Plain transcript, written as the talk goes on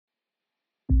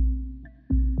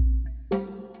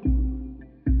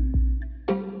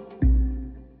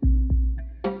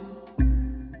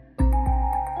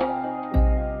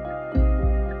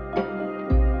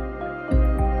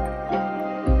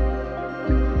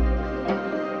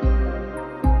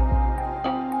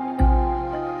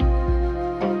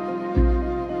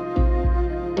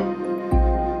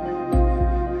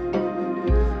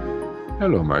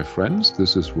Hello, my friends.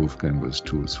 This is Wolfgang with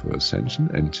Tools for Ascension,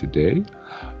 and today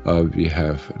we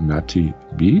have Natty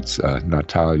Beats,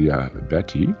 Natalia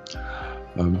Betty,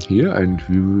 here, and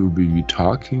we will be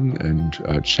talking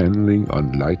and channeling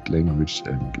on light language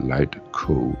and light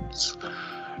codes,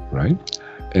 right?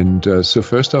 And so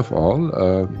first of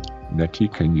all, Natty,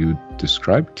 can you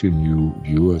describe to new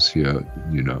viewers here,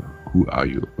 who are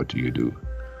you? What do you do?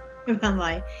 Who am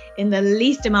I? In the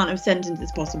least amount of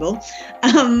sentences possible.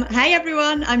 Hey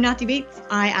everyone, I'm Natty Beats.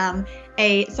 I am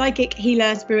a psychic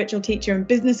healer, spiritual teacher, and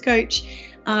business coach.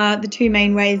 The two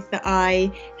main ways that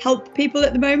I help people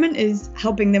at the moment is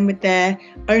helping them with their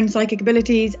own psychic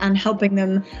abilities and helping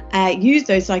them use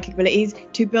those psychic abilities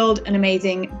to build an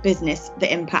amazing business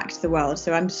that impacts the world.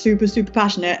 So I'm super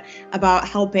passionate about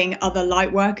helping other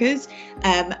light workers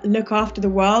look after the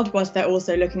world whilst they're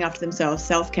also looking after themselves.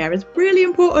 Self-care is really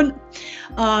important.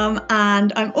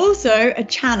 And I'm also a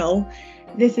channel.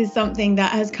 This is something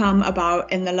that has come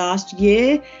about in the last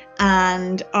year,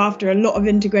 and after a lot of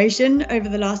integration over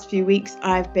the last few weeks,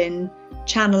 I've been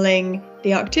channeling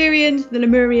the Arcturians, the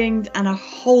Lemurians, and a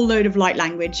whole load of light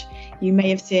language. You may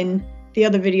have seen the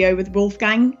other video with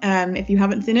Wolfgang. If you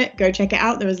haven't seen it, go check it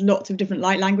out. There is lots of different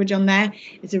light language on there.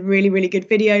 It's a really good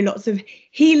video, lots of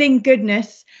healing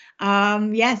goodness. So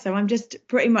I'm just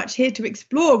pretty much here to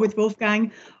explore with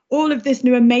Wolfgang all of this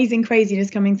new amazing craziness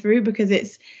coming through, because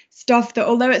it's stuff that,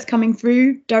 although it's coming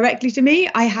through directly to me,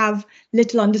 I have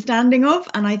little understanding of.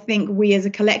 And I think we as a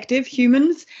collective,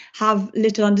 humans, have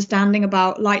little understanding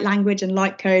about light language and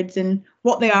light codes and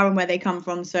what they are and where they come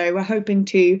from. So we're hoping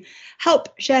to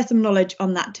help share some knowledge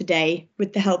on that today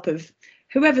with the help of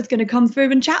whoever's going to come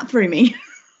through and chat through me.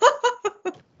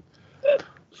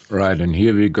 Right, and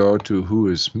here we go to who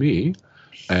is me.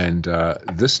 And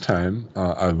this time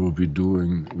I will be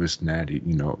doing with Natty,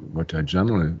 what I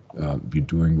generally be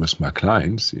doing with my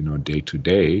clients, day to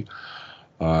day.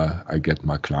 I get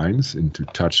my clients into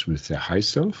touch with their high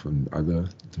self and other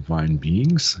divine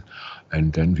beings,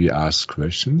 and then we ask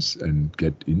questions and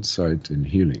get insight and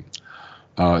healing.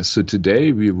 So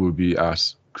today we will be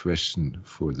asked questions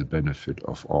for the benefit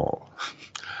of all.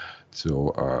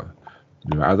 So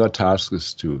the other task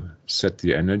is to set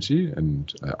the energy,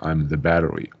 and I'm the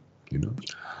battery,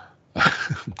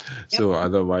 So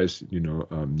otherwise,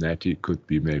 Natty could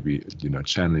be maybe,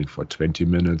 channeling for 20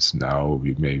 minutes. Now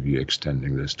we may be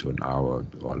extending this to an hour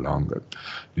or longer,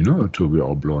 until we're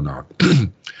all blown out.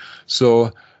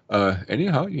 So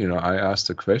anyhow, I asked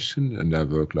a question and I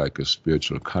work like a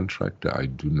spiritual contractor. I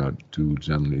do not do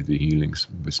generally the healings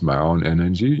with my own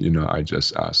energy. I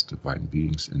just ask divine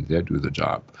beings and they do the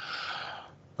job.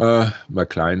 My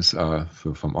clients are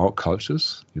from all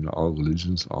cultures, all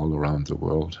religions, all around the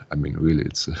world. I mean, really,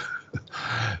 it's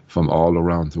from all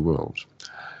around the world.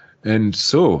 And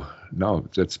so now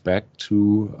let's back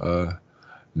to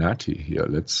Natty here.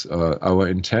 Our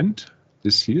intent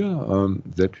this year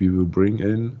that we will bring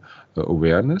in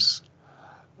awareness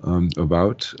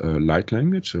about light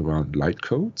language, around light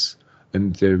codes,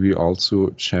 and there we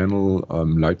also channel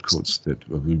light codes that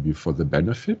will be for the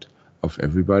benefit of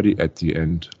everybody at the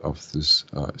end of this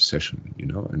session,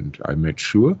 and I made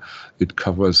sure it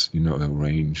covers, a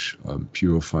range,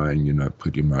 purifying,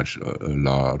 pretty much a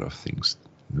lot of things.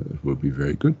 It will be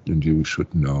very good, and you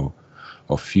should know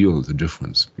or feel the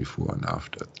difference before and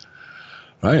after.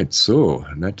 Right, so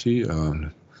Natty,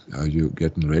 are you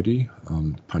getting ready?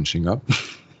 Punching up?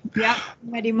 Yeah,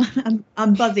 I'm ready.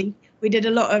 I'm buzzy. We did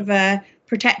a lot of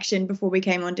protection before we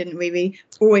came on, didn't we? We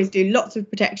always do lots of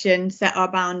protection, set our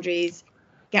boundaries,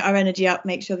 get our energy up,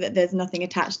 make sure that there's nothing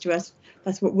attached to us.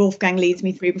 That's what Wolfgang leads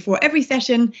me through before every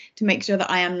session, to make sure that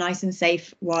I am nice and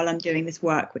safe while I'm doing this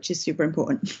work, which is super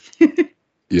important.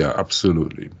 Yeah,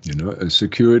 absolutely.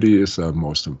 Security is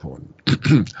most important.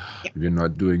 Yeah. We're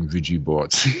not doing Ouija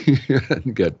boards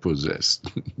and get possessed.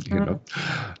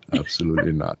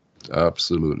 Absolutely not.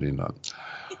 Absolutely not.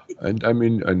 And I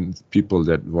mean, and people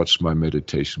that watch my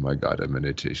meditation, my guided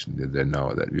meditation, they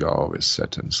know that we are always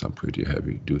set in some pretty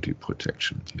heavy duty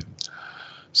protection here.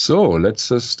 So let's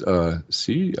just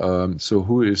see. So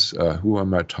who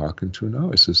am I talking to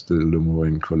now? Is this the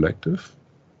Lemurian Collective?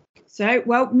 So,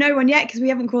 well, no one yet, because we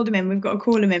haven't called him in. We've got to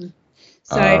call him in.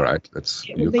 So all right,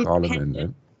 you call him in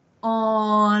then.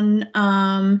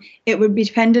 It would be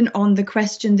dependent on the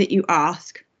question that you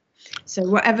ask. So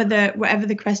whatever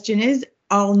the question is,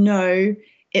 I'll know.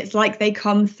 It's like they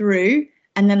come through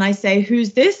and then I say,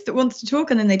 who's this that wants to talk?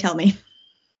 And then they tell me.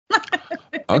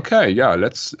 Okay, yeah,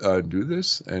 let's do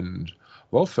this. And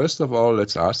Well, first of all,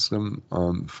 let's ask them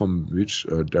from which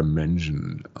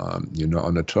dimension. On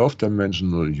a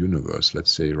 12-dimensional universe,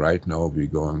 let's say right now we're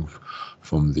going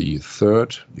from the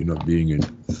third, being in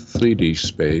 3D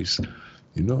space,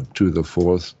 to the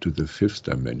fourth, to the fifth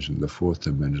dimension, the fourth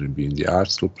dimension being the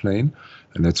astral plane.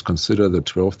 And let's consider the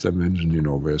 12th dimension,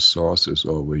 where source is,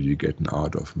 or where you get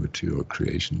out of material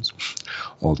creations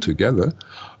altogether.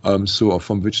 So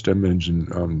from which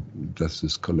dimension does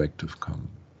this collective come?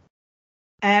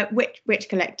 Which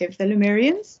collective? The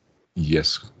Lemurians?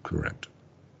 Yes, correct.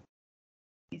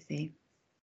 You see,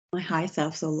 my high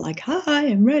self's all like, "Hi,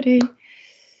 I'm ready."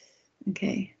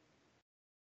 Okay.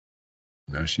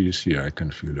 Now she is here. I can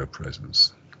feel her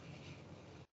presence.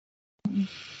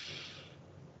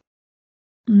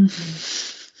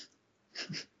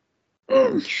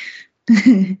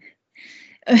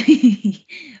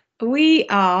 We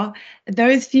are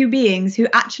those few beings who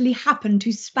actually happen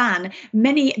to span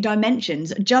many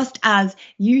dimensions, just as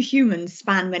you humans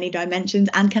span many dimensions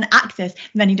and can access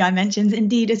many dimensions.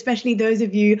 Indeed, especially those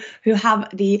of you who have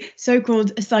the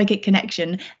so-called psychic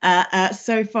connection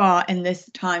so far in this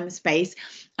time space.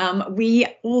 We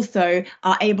also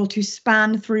are able to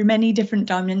span through many different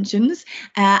dimensions,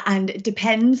 and it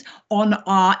depends on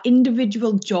our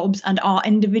individual jobs and our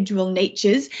individual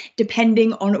natures,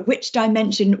 depending on which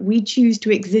dimension we choose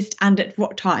to exist and at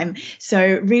what time.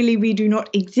 So really, we do not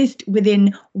exist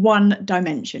within one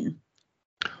dimension.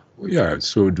 Yeah,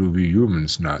 so do we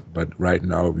humans not. But right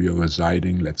now we are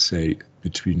residing, let's say,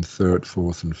 between third,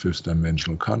 fourth, and fifth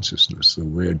dimensional consciousness. So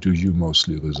where do you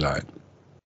mostly reside?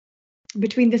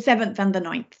 Between the 7th and the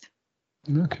 9th.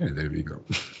 Okay, there we go.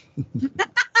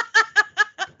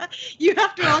 You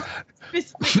have to ask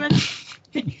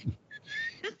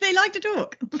they like to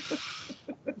talk.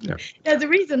 Yeah. There's a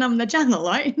reason I'm the channel,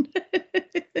 right?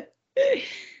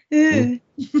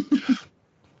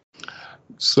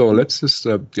 So let's just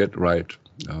get right.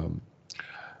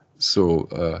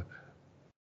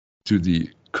 To the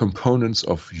components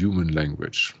of human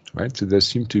language, right? So there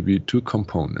seem to be two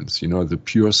components, the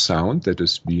pure sound that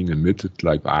is being emitted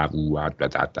like ah, ooh, ah, da,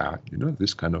 da, da,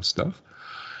 this kind of stuff.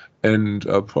 And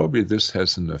probably this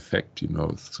has an effect,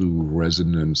 through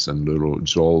resonance and little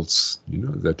jolts,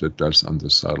 that it does on the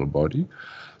subtle body.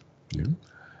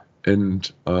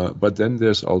 And but then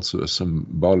there's also a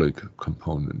symbolic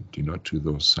component, to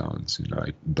those sounds,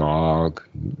 like dog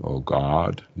or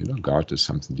God. God is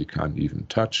something you can't even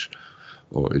touch,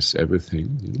 or is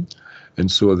everything.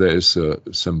 And so there is a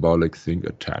symbolic thing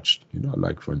attached,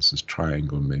 like for instance,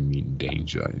 triangle may mean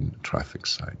danger in traffic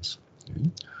signs.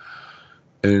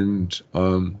 And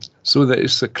so there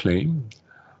is a claim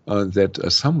that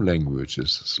some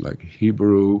languages, like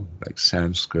Hebrew, like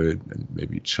Sanskrit, and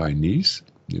maybe Chinese,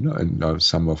 and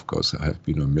some of course have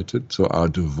been omitted, so are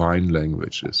divine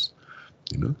languages,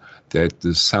 that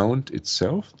the sound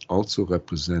itself also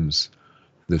represents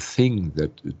the thing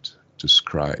that it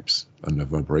describes on a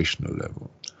vibrational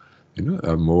level,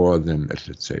 more than,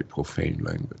 let's say, profane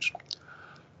language.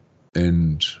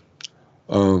 And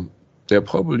there are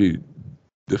probably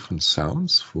different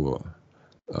sounds for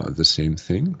the same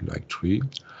thing, like tree.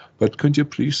 But could you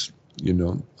please,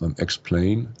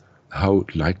 explain how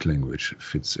light language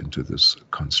fits into this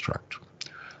construct?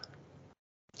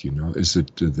 Is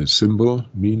it the symbol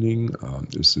meaning?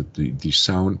 Is it the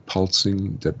sound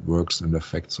pulsing that works and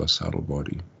affects our subtle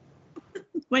body?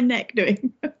 My neck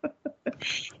doing.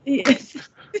 Yes.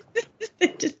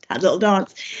 Just had a little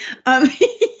dance. Oh,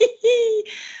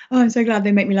 I'm so glad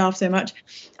they make me laugh so much.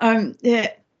 Yeah.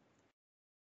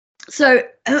 So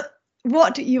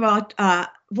what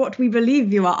we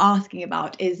believe you are asking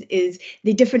about is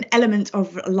the different elements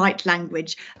of light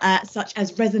language, such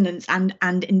as resonance and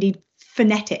indeed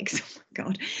phonetics. Oh my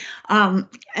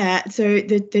God. So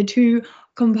the two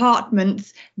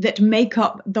compartments that make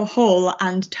up the whole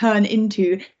and turn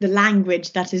into the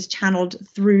language that is channeled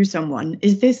through someone.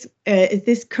 Is this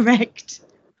correct?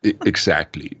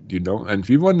 Exactly, and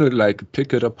we want to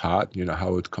pick it apart,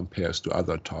 how it compares to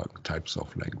other types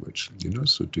of language,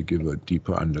 so to give a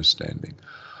deeper understanding.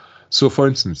 So for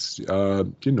instance,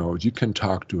 you can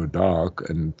talk to a dog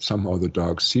and somehow the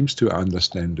dog seems to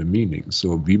understand the meaning.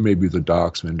 So we may be the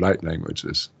dogs when light language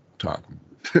is talking.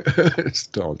 It's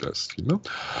told us,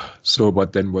 So,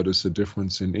 but then what is the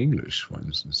difference in English, for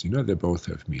instance? They both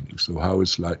have meaning. So how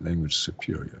is light language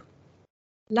superior?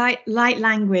 Light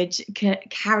language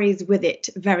carries with it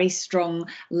very strong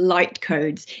light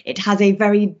codes. It has a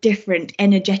very different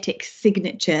energetic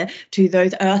signature to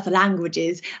those earth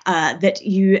languages that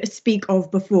you speak of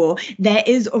before. There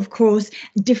is, of course,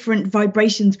 different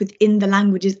vibrations within the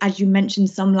languages. As you mentioned,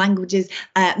 some languages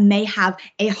may have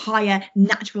a higher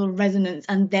natural resonance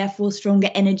and therefore stronger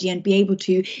energy and be able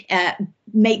to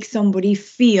make somebody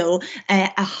feel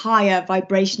a higher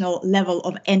vibrational level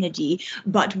of energy.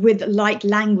 But with light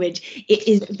language, it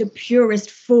is the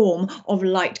purest form of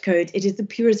light codes. It is the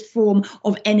purest form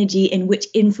of energy in which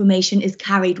information is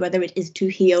carried, whether it is to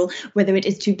heal, whether it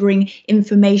is to bring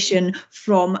information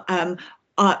from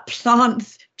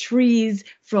plants, trees,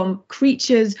 from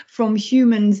creatures, from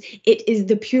humans. It is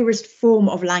the purest form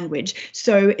of language.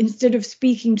 So instead of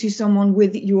speaking to someone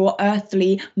with your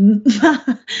earthly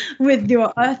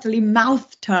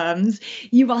mouth terms,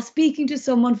 you are speaking to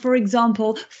someone, for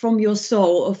example, from your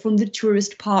soul or from the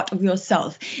truest part of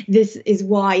yourself. This is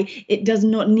why it does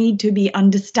not need to be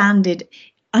understood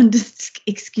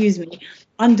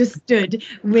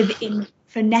within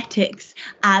phonetics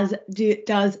as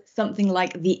does something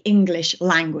like the English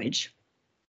language.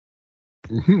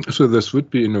 So this would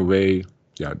be in a way,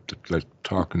 yeah, like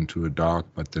talking to a dog,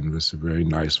 but then with a very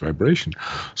nice vibration.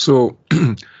 So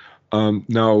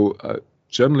now,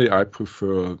 generally, I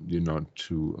prefer,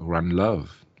 to run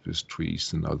love with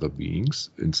trees and other beings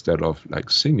instead of like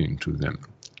singing to them.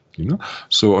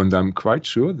 So, and I'm quite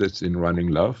sure that in running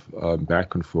love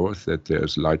back and forth, that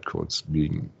there's light codes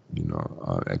being,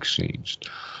 exchanged.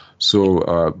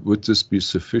 So, would this be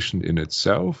sufficient in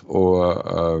itself,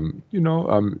 or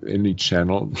any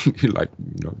channel? Like,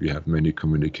 we have many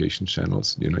communication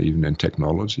channels, even in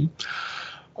technology,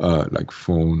 like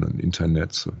phone and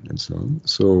internet and so on.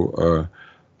 So,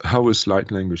 how is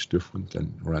light language different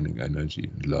than running energy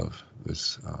and love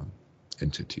with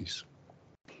entities?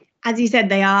 As you said,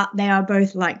 they are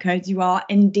both light codes. You are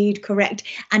indeed correct.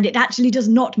 And it actually does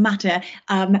not matter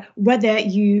whether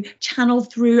you channel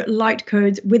through light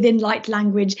codes within light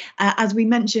language. As we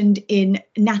mentioned in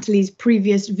Natalie's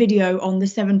previous video on the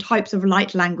 7 types of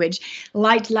light language,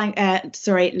 light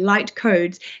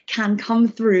codes can come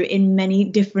through in many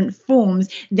different forms.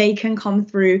 They can come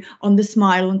through on the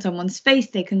smile on someone's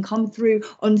face. They can come through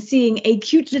on seeing a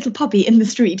cute little puppy in the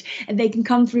street. And they can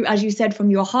come through, as you said, from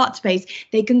your heart space.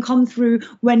 They can come through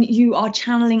when you are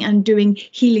channeling and doing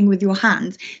healing with your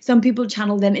hands. Some people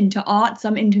channel them into art,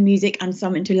 some into music, and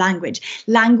some into language.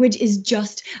 Language is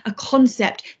just a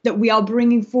concept that we are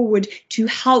bringing forward to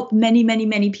help many, many,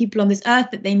 many people on this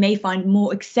earth, that they may find a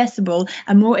more accessible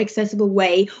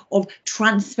way of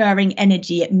transferring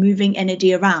energy, moving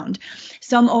energy around.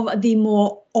 Some of the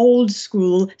more old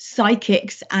school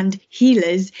psychics and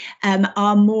healers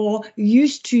are more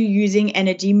used to using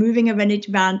energy, moving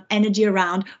energy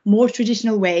around more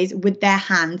traditional ways with their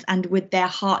hands and with their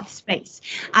heart space.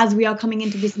 As we are coming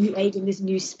into this new age and this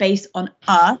new space on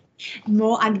earth,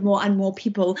 more and more and more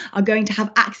people are going to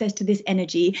have access to this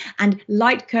energy, and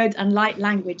light codes and light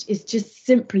language is just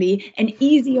simply an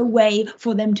easier way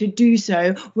for them to do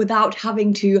so without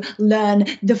having to learn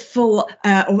the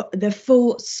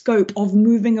full scope of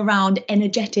moving around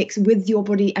energetics with your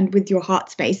body and with your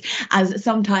heart space, as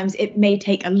sometimes it may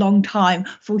take a long time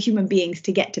for human beings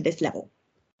to get to this level.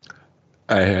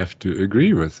 I have to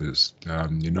agree with this.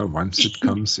 Once it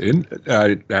comes in,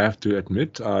 I have to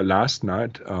admit, last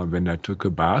night when I took a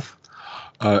bath,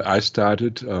 I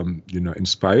started,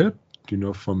 inspired,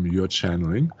 from your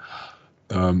channeling.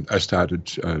 I started,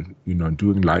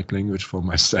 doing light language for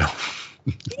myself.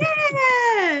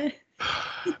 Yeah.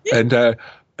 And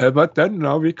but then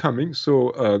now we're coming,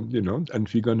 so and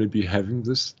we're going to be having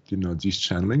this, these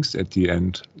channelings at the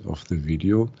end of the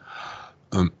video.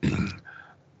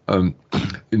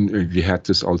 We had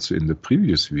this also in the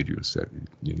previous videos, that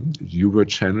you were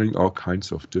channeling all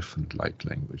kinds of different light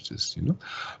languages,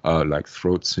 like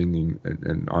throat singing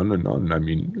and on and on. I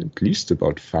mean, at least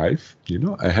about 5.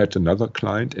 I had another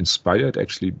client inspired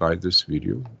actually by this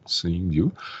video, seeing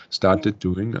you, started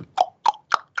doing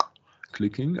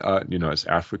clicking, as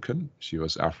African. She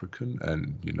was African,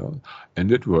 and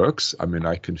and it works. I mean,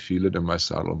 I can feel it in my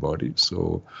subtle body.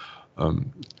 So,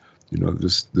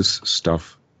 this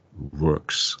stuff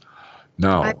works.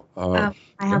 Now, I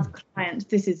have clients.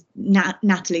 This is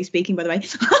Natalie speaking, by the way.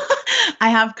 I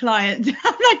have clients.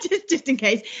 Just in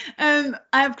case. I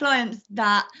have clients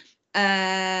that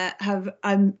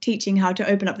I'm teaching how to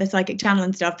open up their psychic channel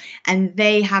and stuff, and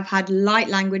they have had light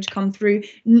language come through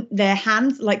their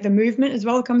hands, like the movement as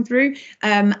well come through,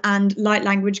 and light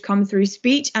language come through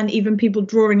speech, and even people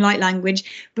drawing light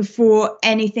language before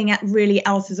anything really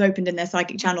else is opened in their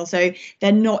psychic channel. So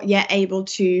they're not yet able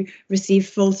to receive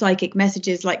full psychic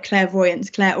messages like clairvoyance,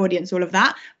 clairaudience, all of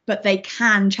that, but they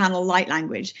can channel light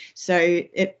language. So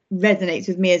it resonates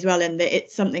with me as well in that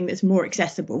it's something that's more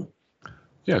accessible.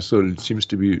 Yeah, so it seems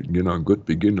to be, good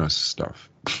beginner stuff.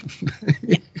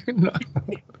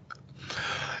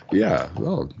 Yeah,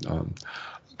 well,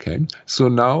 okay. So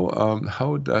now,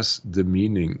 how does the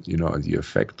meaning, the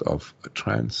effect of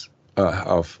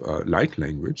light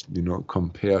language,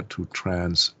 compare to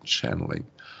trance channeling?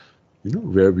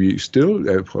 Where we still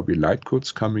probably light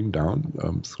codes coming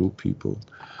down through people.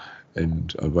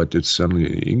 And but it's certainly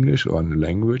in English or in a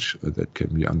language that can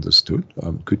be understood.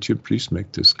 Could you please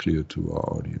make this clear to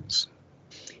our audience?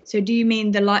 So do you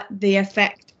mean the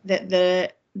effect that the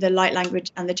light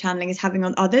language and the channeling is having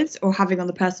on others, or having on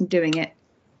the person doing it?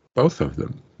 Both of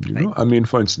them. Right. I mean,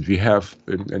 for instance, we have,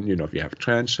 we have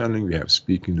trance channeling, we have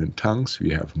speaking in tongues, we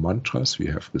have mantras, we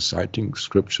have reciting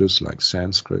scriptures like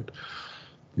Sanskrit.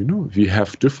 We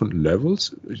have different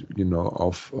levels,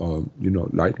 of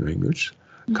light language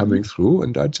coming through,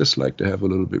 and I'd just like to have a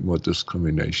little bit more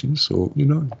discrimination. So,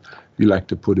 we like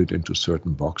to put it into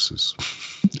certain boxes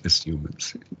as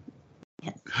humans.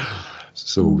 Yes.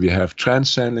 So we have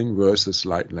trance channeling versus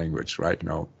light language right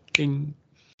now. Ding.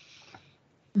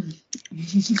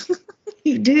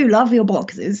 You do love your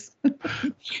boxes.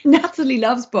 Natalie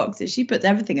loves boxes. She puts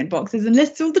everything in boxes and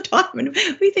lists all the time, and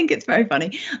we think it's very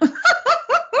funny.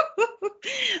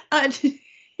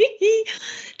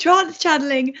 Trance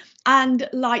channeling and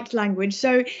light language.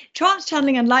 So trance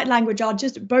channeling and light language are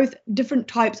just both different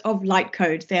types of light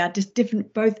codes. They are just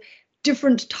both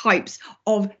different types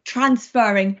of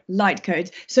transferring light codes.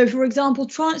 So, for example,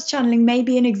 trance channeling may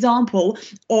be an example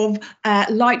of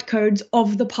light codes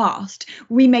of the past.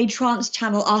 We may trance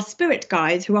channel our spirit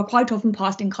guides, who are quite often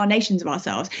past incarnations of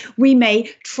ourselves. We may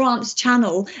trance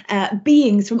channel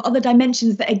beings from other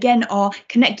dimensions that, again, are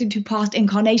connected to past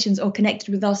incarnations or connected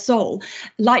with our soul.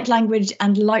 Light language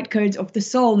and light codes of the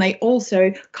soul may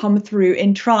also come through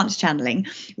in trance channeling,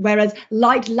 whereas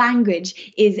light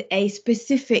language is a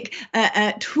specific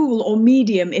tool or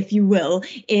medium, if you will,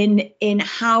 in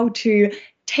how to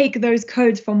take those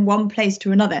codes from one place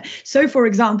to another. So, for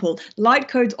example, light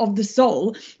codes of the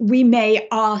soul, we may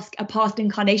ask a past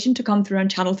incarnation to come through and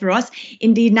channel through us.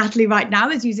 Indeed, Natalie right now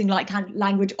is using light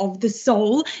language of the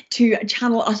soul to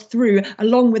channel us through,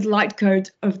 along with light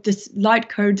codes of the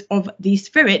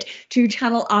spirit to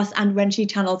channel us, and when she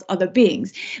channels other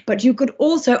beings. But you could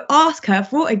also ask her,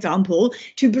 for example,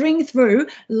 to bring through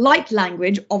light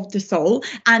language of the soul,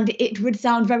 and it would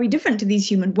sound very different to these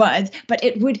human words, but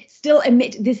it would still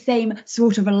emit the same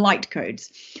sort of a light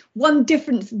codes. One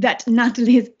difference that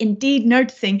Natalie is indeed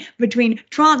noticing between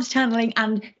trance channeling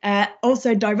and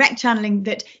also direct channeling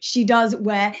that she does,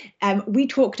 where we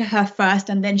talk to her first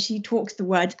and then she talks the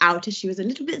words out, as she was a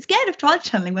little bit scared of trance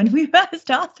channeling when we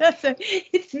first asked her, so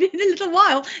it's been a little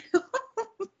while.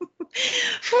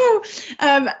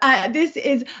 This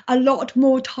is a lot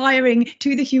more tiring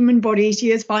to the human body.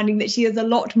 She is finding that she is a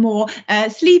lot more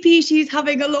sleepy. She's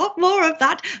having a lot more of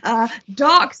that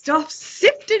dark stuff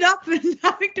sifted up and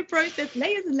having to process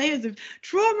layers and layers of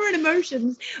trauma and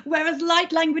emotions, whereas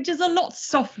light language is a lot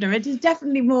softer. It is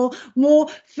definitely more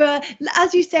for,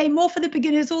 as you say, more for the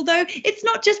beginners, although it's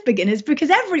not just beginners, because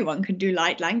everyone can do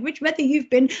light language, whether you've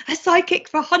been a psychic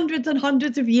for hundreds and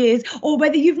hundreds of years or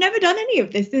whether you've never done any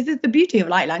of this. This is the beauty of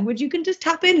light language. You can just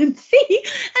tap in and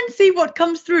see what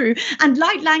comes through. And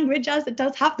light language, as it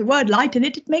does have the word light in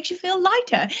it, it makes you feel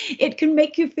lighter. It can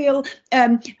make you feel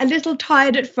a little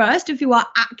tired at first if you are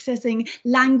accessing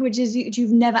languages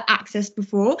you've never accessed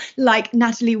before, like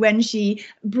Natalie when she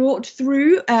brought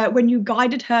through, when you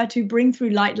guided her to bring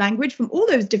through light language from all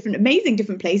those amazing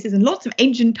different places and lots of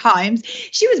ancient times.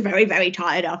 She was very, very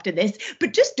tired after this,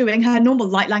 but just doing her normal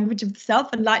light language of the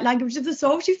self and light language of the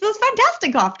soul, she feels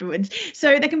fantastic afterwards.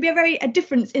 So there can be a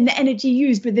difference in the energy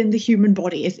used within the human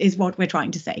body is what we're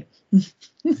trying to say.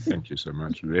 Thank you so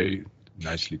much. Very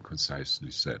nicely,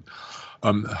 concisely said.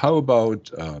 How about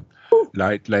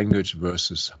light language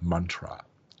versus mantra?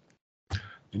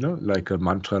 Like a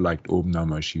mantra like Om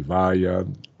Namah Shivaya,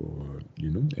 or,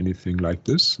 anything like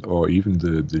this, or even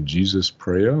the Jesus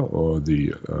prayer, or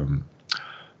the,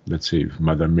 let's say,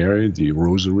 Mother Mary, the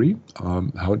Rosary.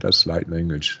 How does light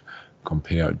language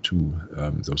compare to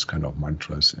those kind of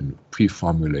mantras and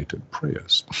pre-formulated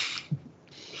prayers?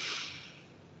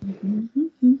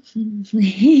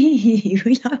 we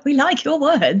like your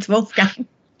words, Wolfgang.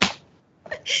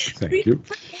 Thank you.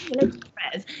 Reformulated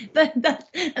prayers. That's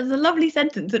a lovely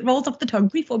sentence that rolls off the tongue.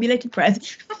 Reformulated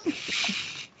prayers.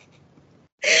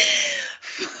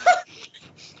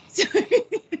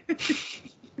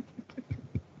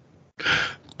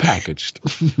 Packaged.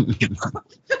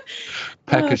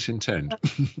 Package intent.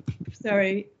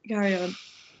 Sorry, carry on.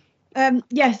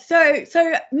 Yes,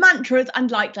 so mantras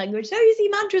and light language. So you see,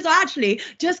 mantras are actually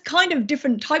just kind of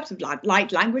different types of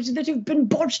light language that have been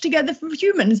bodged together from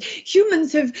humans.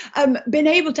 Humans have been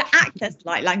able to access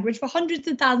light language for hundreds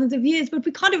of thousands of years, but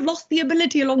we kind of lost the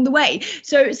ability along the way.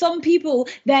 So some people,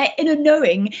 their inner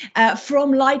knowing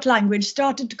from light language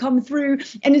started to come through,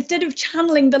 and instead of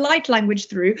channeling the light language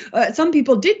through, some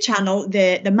people did channel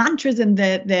the mantras and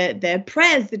the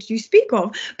prayers that you speak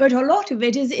of, but a lot of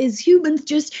it is humans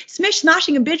just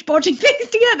smashing and bitch bodging things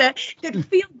together that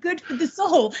feel good for the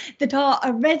soul, that are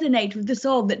resonate with the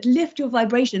soul, that lift your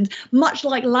vibrations, much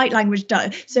like light language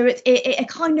does. So it's a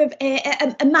kind of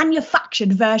a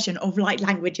manufactured version of light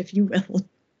language, if you will,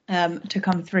 to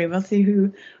come through. We'll see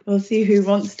who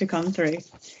wants to come through.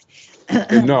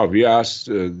 No, we asked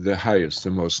the highest, the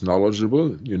most knowledgeable,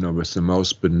 with the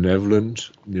most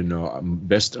benevolent,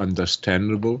 best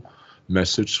understandable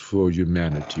message for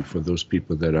humanity, for those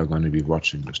people that are going to be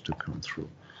watching this to come through.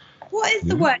 What is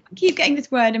the word? I keep getting this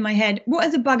word in my head. What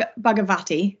is a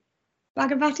Bhagavati?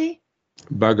 Bhagavati?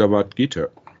 Bhagavad Gita.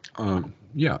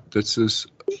 Yeah, this is.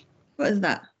 What is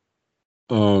that?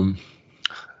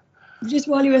 Just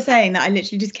while you were saying that, I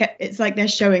literally just kept. It's like they're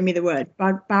showing me the word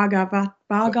Bhagavati.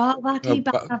 Bhagavad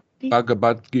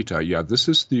Gita. Yeah, this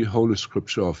is the holy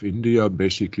scripture of India,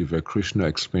 basically where Krishna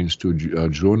explains to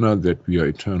Arjuna that we are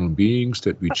eternal beings,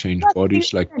 that we change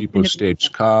bodies like people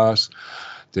stage cars,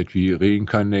 that we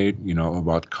reincarnate,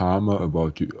 about karma,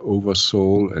 about the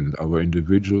oversoul and our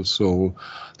individual soul,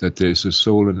 that there's a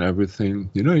soul in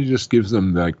everything. He just gives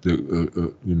them like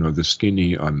the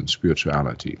skinny on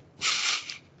spirituality.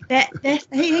 They're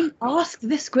saying, ask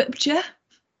the scripture.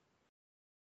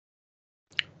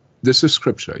 This is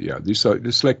scripture, yeah.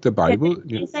 It's like the Bible.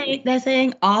 They're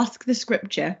saying, ask the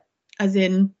scripture, as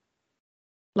in,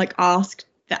 like, ask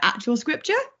the actual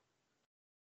scripture.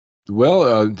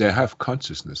 Well, they have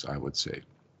consciousness, I would say.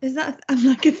 Is that? I'm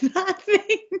like, is that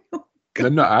thing? Oh,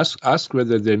 no, ask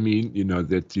whether they mean,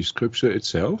 that the scripture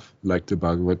itself, like the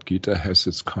Bhagavad Gita, has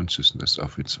its consciousness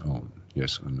of its own.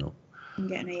 Yes or no? I'm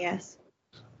getting a yes.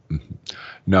 Mm-hmm.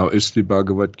 Now, is the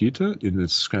Bhagavad Gita in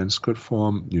its Sanskrit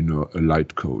form, a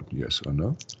light code? Yes or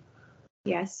no?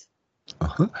 Yes.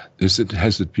 Uh-huh.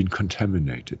 Has it been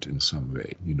contaminated in some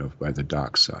way, by the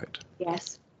dark side?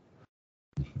 Yes.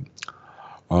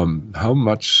 Mm-hmm. How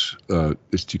much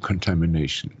is the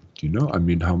contamination? Do you know? I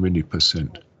mean, how many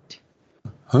percent?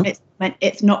 Huh?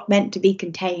 It's not meant to be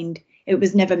contained. It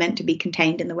was never meant to be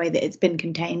contained in the way that it's been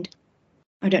contained.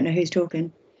 I don't know who's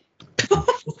talking.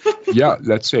 Yeah,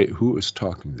 let's say who is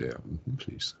talking there,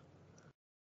 please.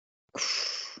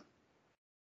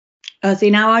 See,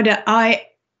 now I got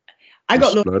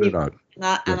blurt it out.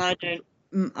 That, yeah.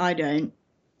 And I don't.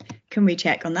 Can we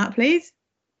check on that, please?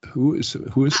 Who is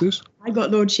this? I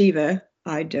got Lord Shiva.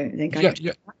 I don't think I can.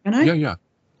 Can I? Yeah.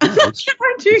 Can I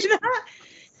do that?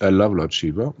 I love Lord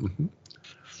Shiva. Mm-hmm.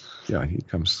 Yeah, he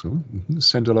comes through. Mm-hmm.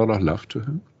 Send a lot of love to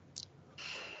him.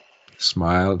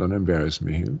 Smile, don't embarrass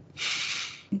me here.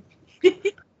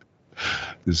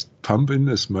 Just pump in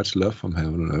as much love from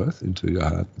heaven and earth into your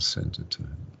heart and send it to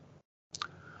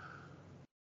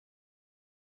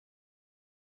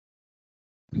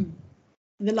him.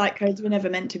 The light codes were never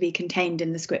meant to be contained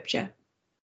in the scripture.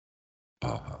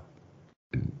 Uh-huh.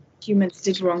 Humans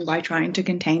did wrong by trying to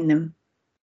contain them.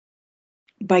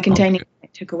 By containing them,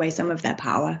 it took away some of their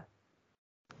power.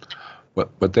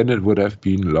 But then it would have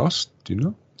been lost,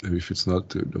 If it's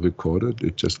not recorded,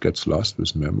 it just gets lost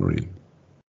with memory.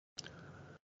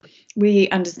 We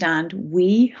understand.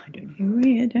 I don't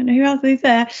know who else is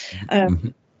there.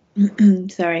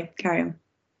 Sorry, carry on.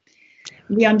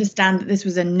 We understand that this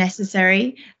was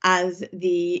unnecessary, as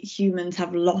the humans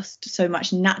have lost so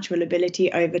much natural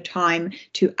ability over time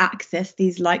to access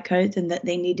these light codes, and that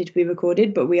they needed to be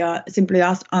recorded. But we are simply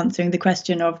answering the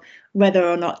question of whether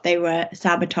or not they were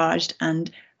sabotaged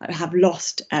and have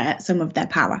lost some of their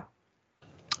power.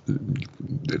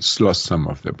 It's lost some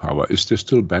of their power. Is there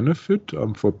still benefit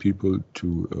for people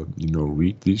to,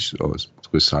 read these or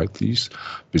recite these,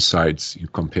 besides you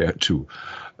compare to,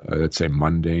 let's say,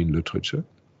 mundane literature?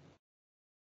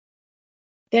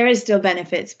 There is still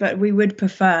benefits, but we would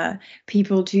prefer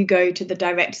people to go to the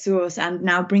direct source and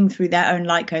now bring through their own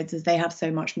light codes, as they have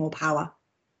so much more power.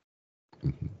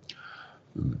 Mm-hmm.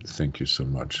 Thank you so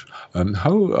much.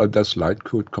 How does light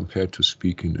code compare to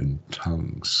speaking in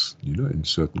tongues? You know, in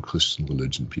certain Christian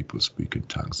religion, people speak in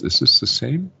tongues. Is this the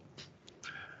same?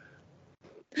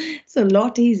 It's a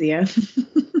lot easier.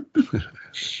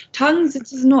 Tongues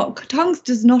does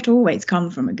not always come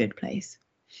from a good place.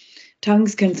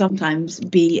 Tongues can sometimes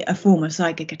be a form of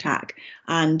psychic attack,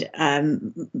 and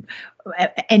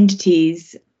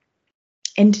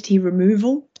entity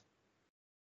removal.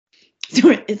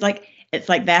 So it's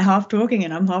like they're half talking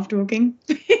and I'm half talking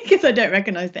because I don't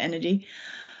recognize the energy.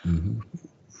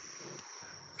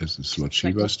 Is this Lord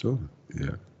Shiva still?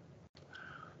 Yeah.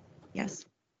 Yes.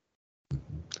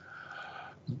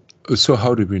 So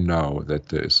how do we know that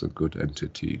there is a good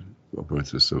entity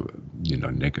versus a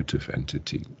negative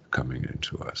entity coming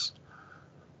into us?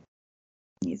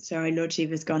 Sorry, Lord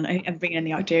Shiva's gone. I'm bringing in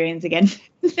the Arcturians again.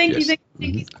 Thank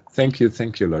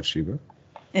you, Lord Shiva.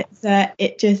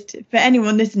 It just, for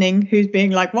anyone listening who's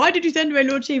being like, why did you send away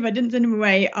Lord Shiva? I didn't send him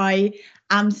away. I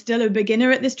am still a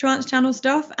beginner at this trance channel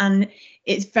stuff, and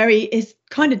it's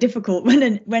kind of difficult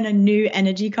when a new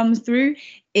energy comes through.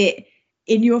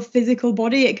 In your physical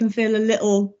body, it can feel a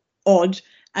little odd,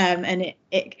 and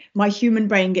my human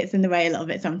brain gets in the way a little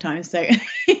bit sometimes. So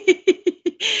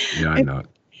yeah, I know.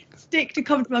 Stick to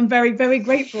comfortable. I'm very, very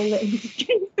grateful that he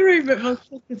came through, but we'll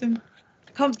stick to some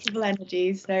comfortable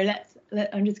energies. So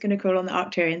I'm just going to call on the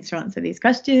Arcturians to answer these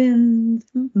questions.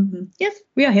 Yes,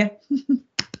 we are here.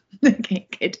 Okay,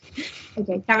 good.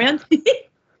 Okay, carry on.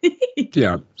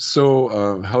 Yeah.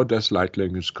 So, how does light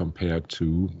language compare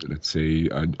to, let's say,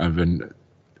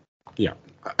 yeah.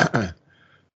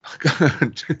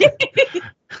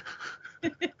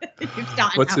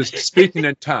 What's this? Speaking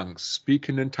in tongues,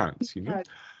 you know?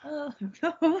 Oh,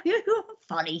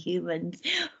 funny humans.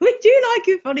 We do like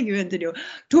you funny humans, and you're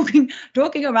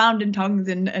talking around in tongues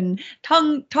and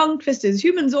tongue twisters.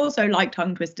 Humans also like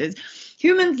tongue twisters.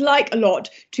 Humans like a lot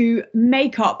to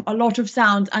make up a lot of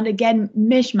sounds and again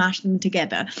mishmash them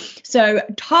together. So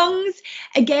tongues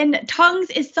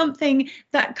is something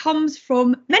that comes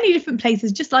from many different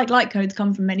places, just like light codes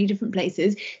come from many different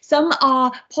places. Some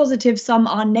are positive, some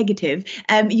are negative.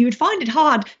 You would find it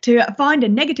hard to find a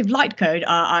negative light code.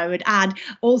 I would add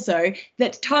also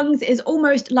that tongues is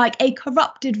almost like a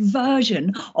corrupted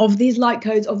version of these light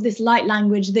codes, of this light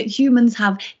language that humans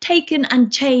have taken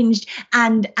and changed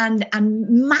and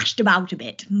mashed about a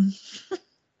bit.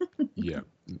 Yeah,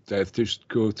 that just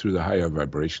go through the higher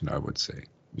vibration, I would say,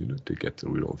 to get the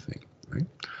real thing, right?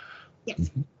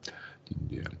 Yes.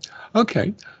 Yeah.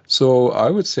 Okay, so I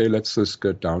would say let's just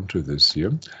get down to this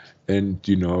here. And,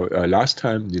 last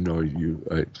time,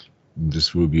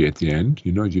 this will be at the end,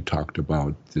 you talked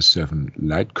about the 7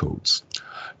 light codes,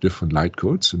 different light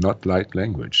codes, not light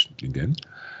language again.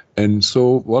 And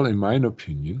so, well, in my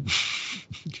opinion,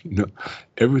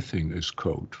 everything is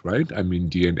code, right? I mean,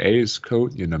 DNA is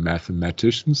code,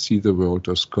 mathematicians see the world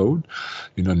as code,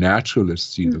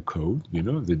 naturalists see the code,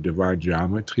 the divine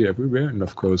geometry everywhere. And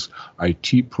of course,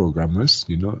 IT programmers,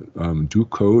 do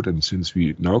code. And since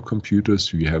we know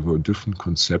computers, we have a different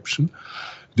concepts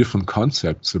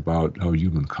about how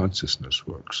human consciousness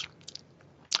works,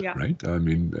 right? I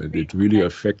mean, it really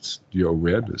affects your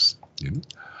awareness,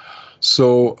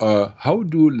 So how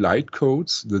do light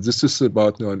codes, this is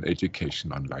about an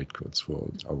education on light codes for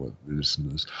our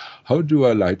listeners. How do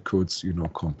our light codes,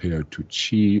 compare to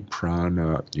chi,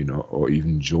 prana, or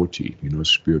even jyoti,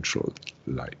 spiritual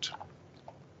light?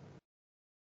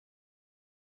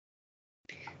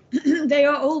 They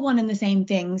are all one and the same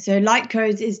thing. So light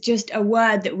codes is just a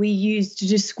word that we use to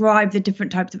describe the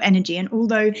different types of energy. And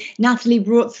although Natalie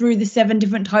brought through the 7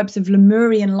 different types of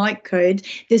Lemurian light codes,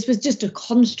 this was just a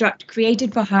construct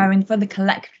created for her and for the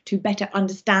collective to better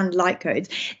understand light codes.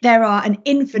 There are an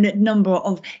infinite number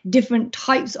of different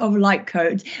types of light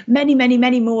codes, many, many,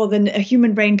 many more than a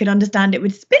human brain could understand. It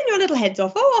would spin your little heads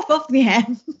off the air.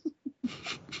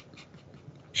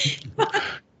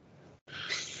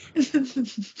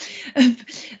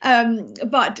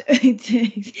 But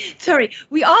sorry,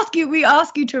 we ask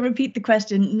you to repeat the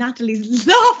question. Natalie's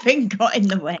laughing got in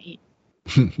the way.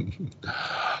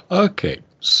 Okay,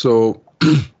 so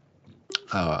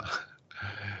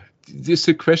this is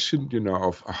a question,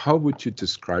 of how would you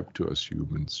describe to us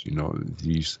humans,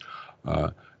 these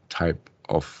type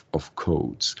of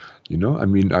codes, I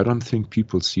mean, I don't think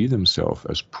people see themselves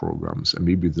as programs, and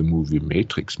maybe the movie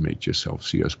Matrix made yourself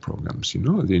see as programs,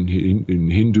 in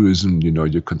Hinduism,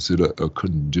 you consider a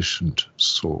conditioned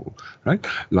soul, right?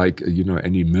 Like,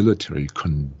 any military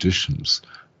conditions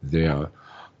their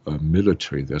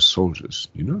military, their soldiers,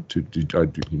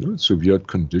 so we are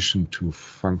conditioned to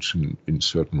function in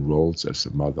certain roles as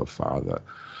a mother, father,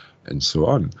 and so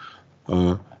on.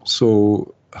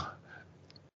 So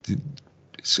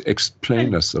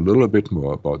explain us a little bit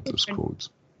more about those codes.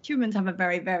 Humans have a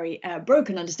very, very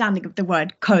broken understanding of the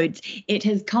word codes. It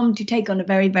has come to take on a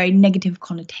very, very negative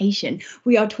connotation.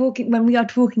 When we are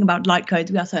talking about light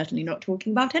codes, we are certainly not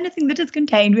talking about anything that is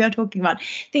contained. We are talking about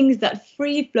things that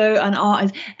free flow and are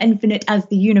as infinite as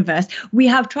the universe. We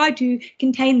have tried to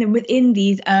contain them within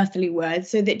these earthly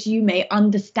words so that you may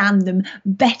understand them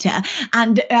better.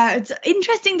 And it's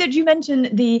interesting that you mentioned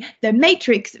the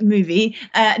Matrix movie.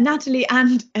 Natalie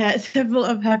and several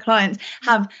of her clients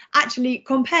have actually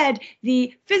compared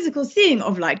the physical seeing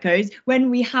of light codes when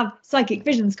we have psychic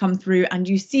visions come through and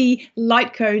you see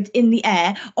light codes in the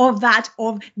air of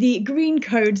the green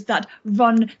codes that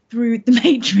run through the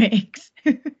Matrix.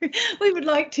 we would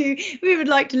like to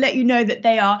let you know that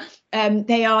they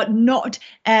are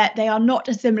not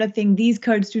a similar thing. These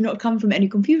codes do not come from any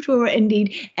computer, or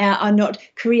indeed are not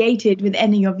created with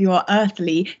any of your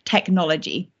earthly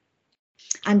technology.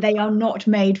 And they are not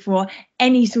made for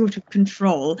any sort of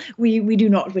control. We do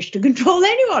not wish to control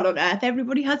anyone on Earth.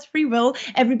 Everybody has free will.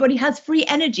 Everybody has free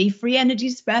energy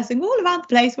dispersing all around the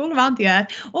place, all around the Earth,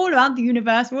 all around the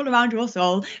universe, all around your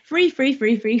soul. Free, free,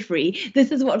 free, free, free.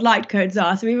 This is what light codes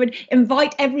are. So we would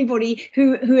invite everybody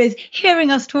who is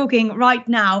hearing us talking right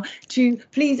now to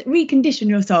please recondition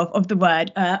yourself of the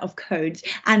word of codes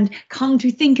and come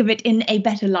to think of it in a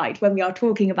better light when we are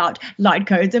talking about light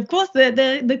codes. Of course,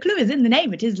 the clue is in the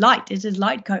name. It is light. It is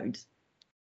light codes.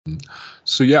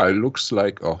 So yeah, it looks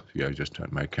like, I just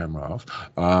turned my camera off.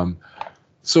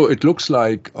 So it looks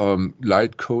like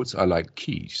light codes are like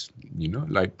keys,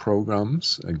 like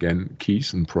programs, again,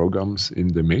 keys and programs in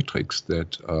the matrix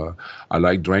that are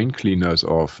like drain cleaners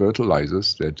or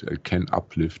fertilizers that can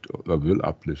uplift or will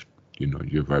uplift,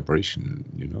 your vibration.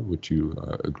 Would you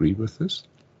agree with this?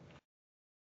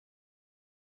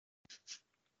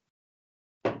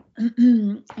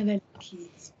 And then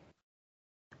keys.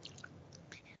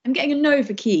 I'm getting a no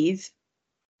for keys.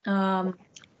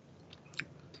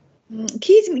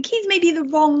 Keys may be the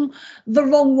wrong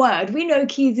word. We know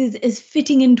keys is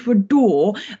fitting into a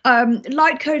door.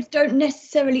 Light codes don't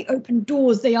necessarily open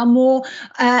doors. They are more,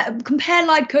 compare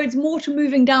light codes more to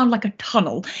moving down like a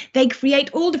tunnel. They create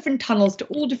all different tunnels to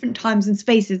all different times and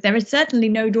spaces. There is certainly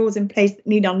no doors in place that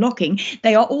need unlocking.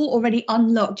 They are all already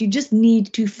unlocked. You just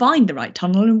need to find the right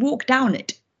tunnel and walk down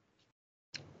it.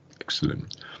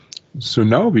 Excellent. So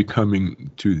now we're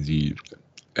coming to the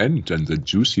end and the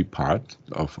juicy part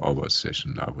of our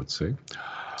session, I would say,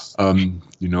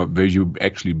 where you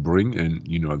actually bring in,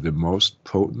 the most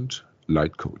potent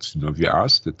light codes. We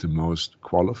ask that the most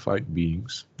qualified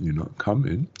beings, come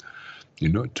in,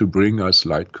 to bring us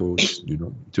light codes,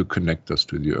 to connect us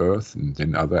to the earth and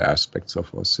then other aspects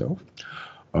of ourselves.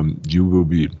 You will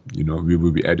be, we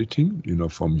will be editing,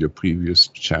 from your previous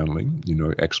channeling,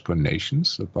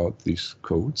 explanations about these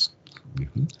codes.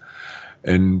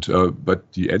 And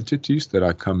but the entities that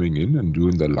are coming in and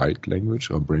doing the light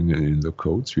language or bringing in the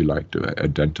codes, we like to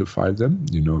identify them,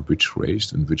 which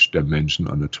race and which dimension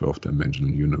on the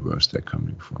 12th-dimensional universe they're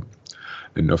coming from.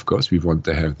 And of course, we want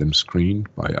to have them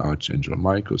screened by Archangel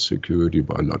Michael security,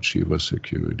 by Lord Shiva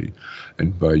security,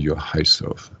 and by your high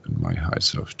self and my high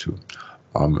self too.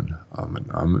 Amen, amen,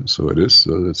 amen. So it is.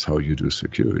 So that's how you do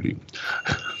security.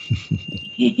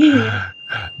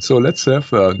 So let's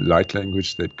have a light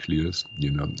language that clears,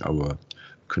 our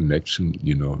connection,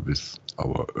 with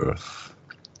our earth,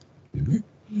 the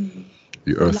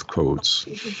earth codes.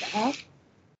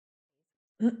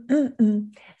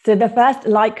 So the first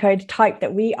light code type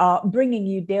that we are bringing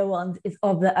you, dear ones, is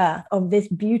of the earth, of this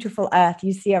beautiful earth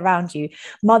you see around you.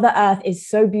 Mother Earth is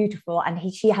so beautiful, and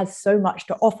she has so much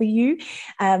to offer you.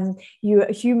 You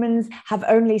humans have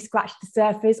only scratched the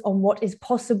surface on what is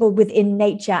possible within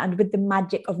nature and with the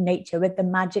magic of nature, with the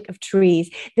magic of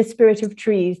trees, the spirit of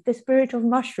trees, the spirit of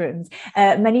mushrooms.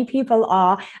 Many people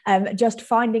are just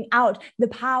finding out the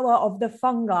power of the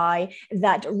fungi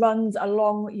that runs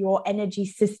along your energy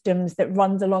systems, that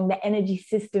runs along the energy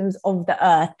systems of the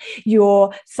earth.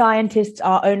 Your scientists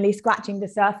are only scratching the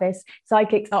surface.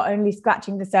 Psychics are only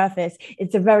scratching the surface.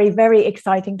 It's a very, very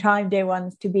exciting time, dear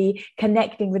ones, to be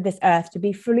connecting with this earth, to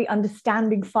be fully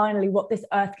understanding finally what this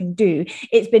earth can do.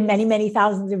 It's been many, many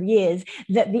thousands of years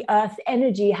that the earth's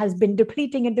energy has been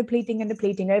depleting and depleting and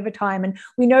depleting over time. And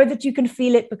we know that you can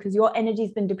feel it because your energy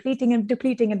has been depleting and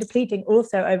depleting and depleting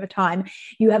also over time.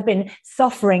 You have been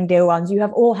suffering, dear ones. You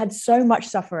have all had so much much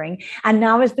suffering. And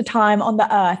now is the time on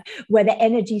the earth where the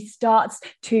energy starts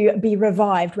to be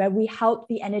revived, where we help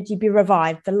the energy be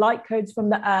revived. The light codes from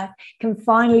the earth can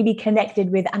finally be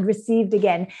connected with and received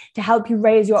again to help you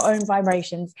raise your own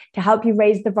vibrations, to help you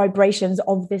raise the vibrations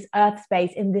of this earth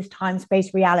space in this time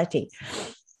space reality.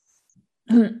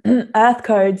 Earth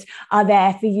codes are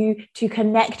there for you to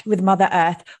connect with Mother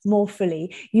Earth more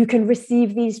fully. You can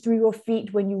receive these through your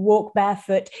feet when you walk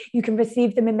barefoot. You can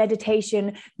receive them in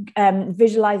meditation,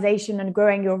 visualization, and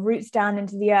growing your roots down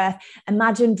into the earth.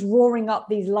 Imagine drawing up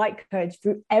these light codes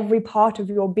through every part of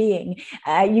your being.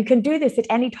 You can do this at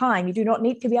any time. You do not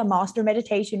need to be a master of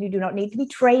meditation. You do not need to be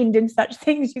trained in such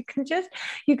things. You can just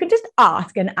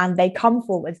ask, and they come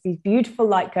forwards, these beautiful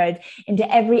light codes,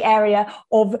 into every area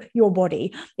of your body.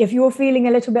 If you're feeling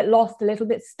a little bit lost, a little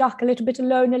bit stuck, a little bit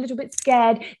alone, a little bit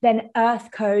scared, then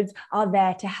earth codes are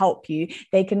there to help you.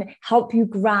 They can help you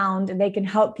ground, and they can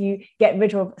help you get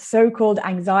rid of so-called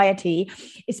anxiety,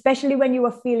 especially when you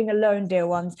are feeling alone, dear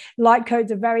ones. Light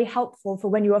codes are very helpful for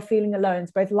when you are feeling alone.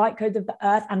 So both light codes of the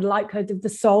earth and light codes of the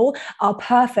soul are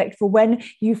perfect for when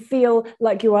you feel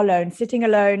like you are alone, sitting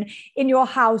alone in your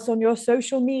house, on your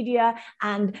social media,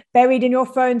 and buried in your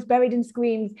phones, buried in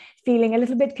screens, feeling a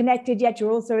little bit connected, yet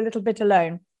you're also a little bit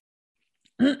alone.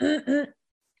 This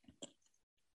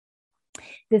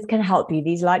can help you.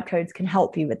 These light codes can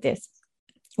help you with this.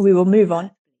 We will move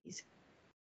on.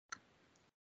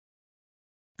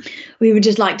 We would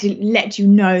just like to let you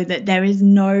know that there is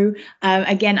no,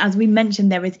 again, as we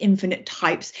mentioned, there is infinite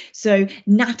types. So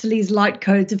Natalie's light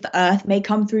codes of the earth may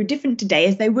come through different today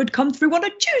as they would come through on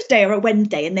a Tuesday or a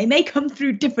Wednesday, and they may come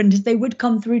through different as they would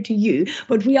come through to you.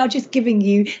 But we are just giving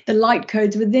you the light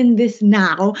codes within this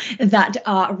now that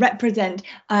represent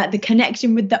the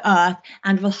connection with the earth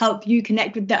and will help you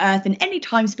connect with the earth in any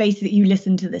time space that you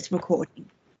listen to this recording.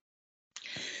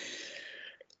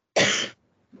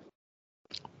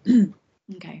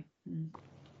 Okay.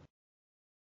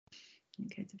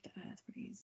 Codes of the earth,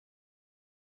 please.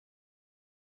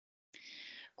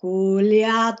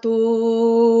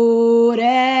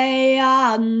 Kuliatore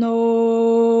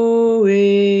anoe,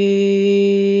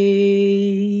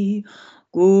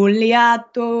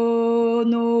 kuliato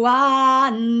no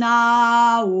anae,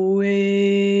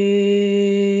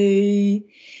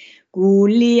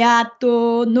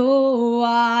 kuliato no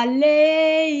aleaue,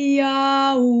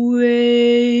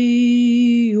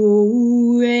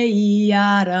 oue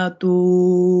yarato.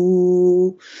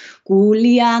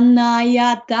 Kuliana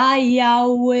yata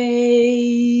yawe,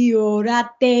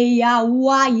 orate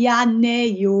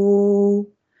yawayaneyo.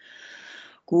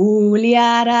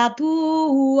 Kuliara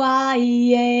tu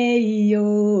ayeyo,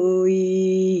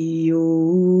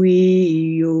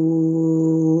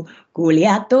 yo.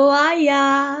 Kuliato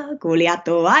ayareya,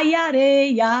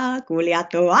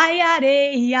 kuliato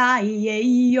ayareya,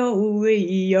 yo.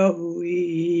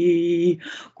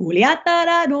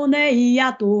 Kuliatara rone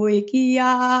ya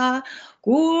toekia,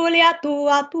 kuliato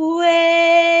atue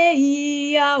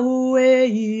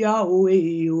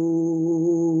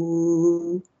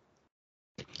yo.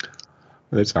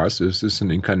 Let's ask, is this an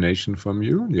incarnation from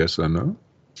you? Yes or no?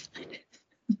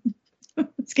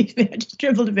 Excuse me, I just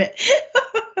dribbled a bit.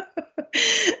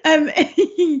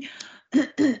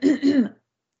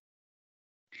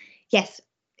 Yes,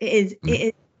 it is.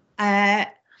 It is.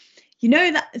 You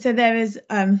know that, so there is,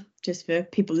 just for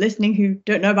people listening who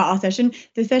don't know about our session,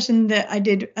 the session that I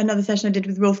did, another session I did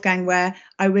with Wolfgang, where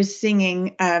I was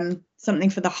singing something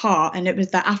for the heart, and it was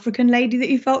that African lady that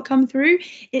you felt come through.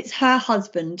 It's her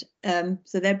husband.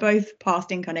 So they're both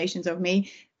past incarnations of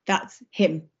me. That's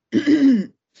him.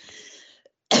 Okay.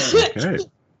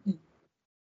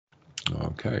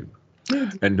 Okay.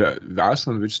 And last,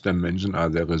 on which dimension are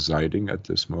they residing at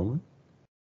this moment?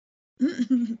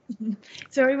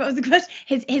 Sorry, what was the question?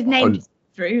 His name is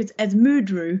through as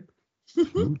Mudru.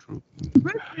 Mudru.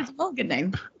 Mudru is a well good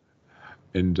name.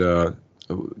 And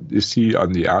is he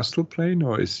on the astral plane,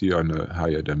 or is he on a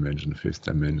higher dimension, fifth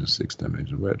dimension, sixth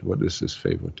dimension? What is his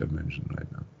favorite dimension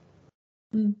right now?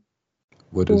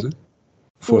 What is it?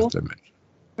 Fourth dimension.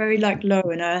 Very low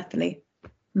and earthly.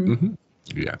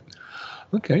 Yeah.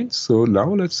 Okay, so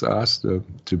now let's ask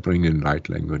to bring in light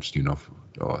language,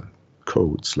 or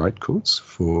codes, light codes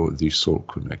for the soul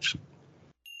connection.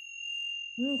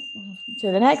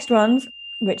 So the next ones,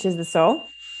 which is the soul.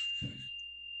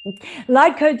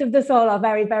 Light codes of the soul are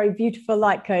very, very beautiful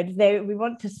light codes. We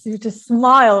want to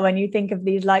smile when you think of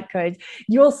these light codes.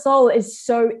 Your soul is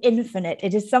so infinite.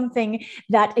 It is something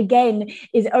that, again,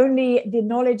 is only, the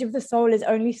knowledge of the soul is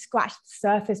only scratched the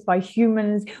surface by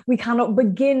humans. We cannot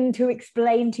begin to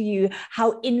explain to you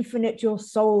how infinite your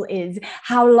soul is,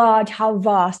 how large, how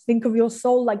vast. Think of your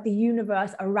soul like the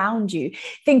universe around you.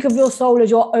 Think of your soul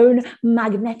as your own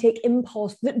magnetic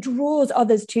impulse that draws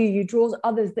others to you, draws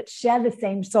others that share the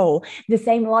same soul, the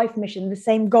same life mission, the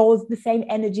same goals, the same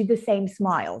energy, the same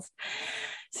smiles.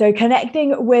 So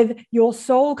connecting with your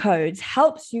soul codes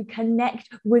helps you connect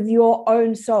with your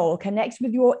own soul, connects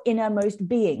with your innermost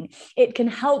being. It can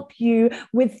help you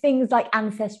with things like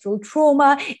ancestral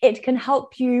trauma. It can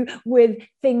help you with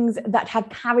things that have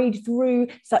carried through,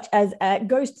 such as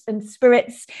ghosts and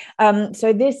spirits.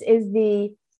 So this is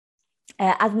the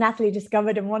as Natalie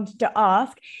discovered and wanted to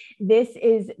ask, this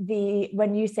is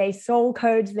when you say soul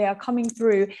codes, they are coming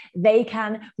through, they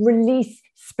can release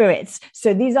spirits.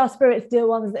 So these are spirits, dear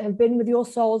ones, that have been with your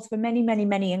souls for many, many,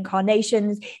 many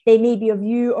incarnations. They may be of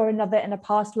you or another in a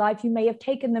past life. You may have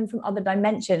taken them from other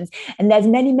dimensions. And there's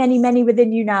many, many, many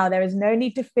within you now. There is no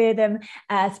need to fear them.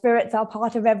 Spirits are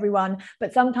part of everyone,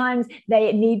 but sometimes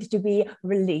they need to be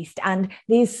released. And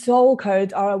these soul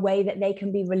codes are a way that they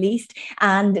can be released.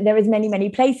 And there is many, many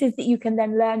places that you can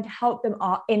then learn to help them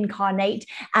incarnate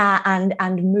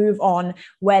and move on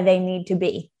where they need to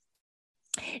be.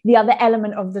 The other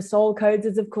element of the soul codes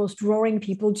is, of course, drawing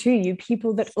people to you,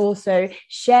 people that also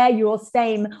share your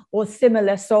same or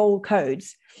similar soul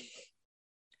codes.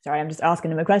 Sorry, I'm just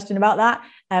asking them a question about that.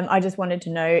 I just wanted to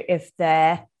know if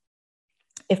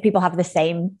people have the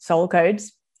same soul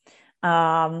codes.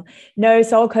 No,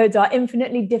 soul codes are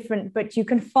infinitely different, but you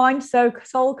can find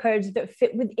soul codes that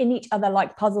fit within each other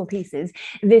like puzzle pieces.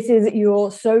 This is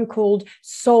your so-called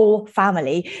soul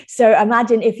family. So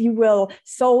imagine, if you will,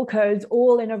 soul codes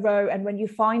all in a row, and when you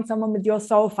find someone with your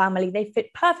soul family, they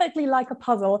fit perfectly like a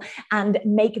puzzle and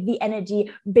make the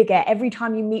energy bigger. Every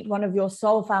time you meet one of your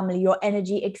soul family, your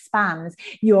energy expands,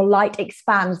 your light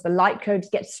expands, the light codes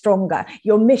get stronger,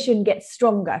 your mission gets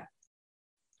stronger.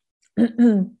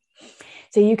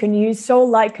 So you can use soul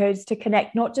light codes to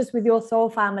connect not just with your soul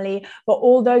family, but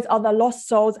all those other lost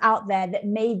souls out there that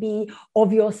may be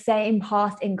of your same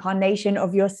past incarnation,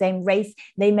 of your same race.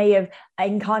 They may have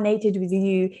incarnated with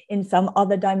you in some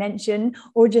other dimension,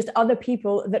 or just other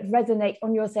people that resonate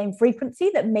on your same frequency,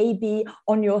 that may be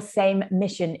on your same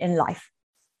mission in life.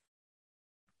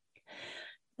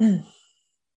 Thank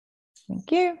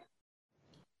you.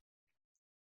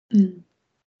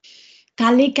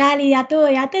 Kali kali ya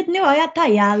to ya te no ya ta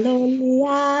ya lo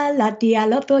ya la ti ya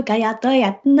lo to ka ya to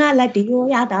ya na la ti yo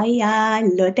ya ta ya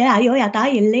lo te yo ya ta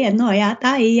le no ya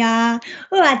ta ya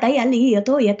o ta ya li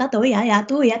to ya ta to ya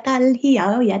li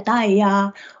ya ta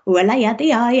ya o la ya ti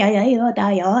ya yo ta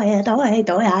ya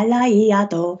to ya la ya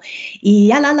to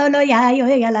ya la lo ya yo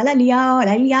ya la li ya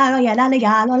la ya la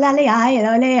lo la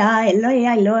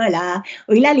ya lo la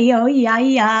o la li yo ya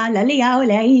la li ya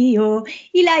la yo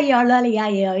ila yo la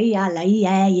ya la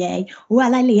yeah,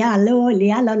 la lia lo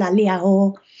lia lo la lia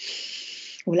o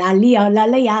la lia ya la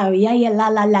lio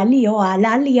la lio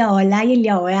la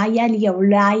lio ya lio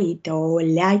la to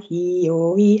la hi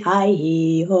o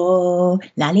hi ho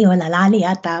la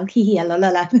lia ta hi la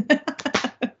la.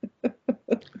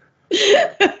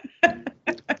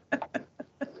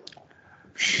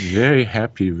 Very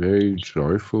happy, very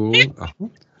joyful.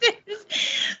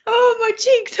 Oh, my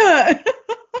cheeks hurt.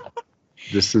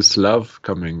 This is love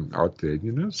coming out there,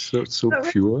 so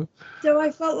pure. So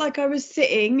I felt like I was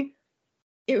sitting,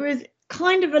 it was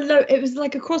kind of it was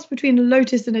like a cross between a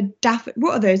lotus and a daffodil.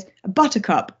 What are those? A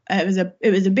buttercup. It was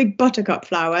a big buttercup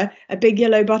flower, a big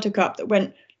yellow buttercup that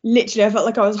went, literally, I felt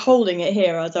like I was holding it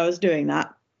here as I was doing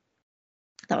that.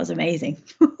 That was amazing.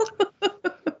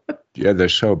 Yeah, they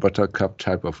show buttercup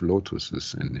type of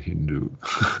lotuses in Hindu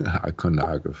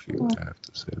iconography, I have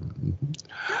to say. Mm-hmm.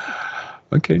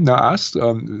 Okay, now ask,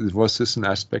 was this an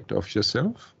aspect of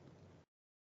yourself?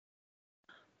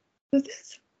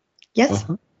 Yes.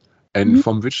 Uh-huh. And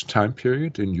from which time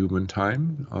period in human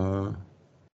time?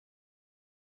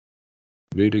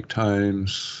 Vedic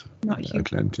times,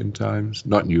 Atlantean times,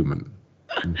 not human.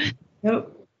 Mm-hmm.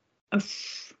 Nope.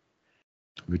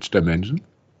 Which dimension?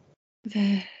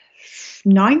 The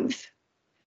 9th.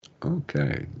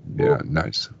 Okay, yeah,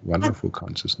 nice, wonderful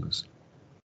consciousness.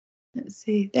 Let's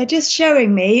see. They're just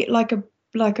showing me like a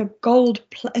gold.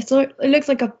 It looks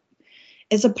like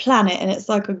it's a planet, and it's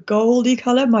like a goldy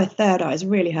color. My third eye is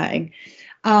really hurting.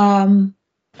 They're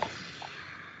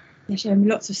showing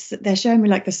me they're showing me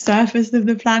like the surface of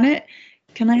the planet.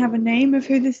 Can I have a name of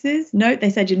who this is? No, they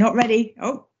said you're not ready.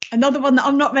 Oh, another one that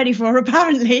I'm not ready for,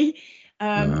 apparently.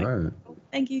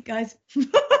 Thank you, guys.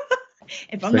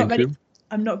 If I'm not ready,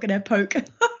 I'm not going to poke.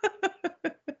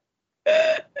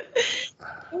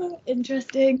 Oh,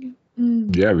 interesting.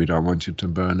 Yeah, we don't want you to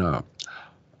burn up.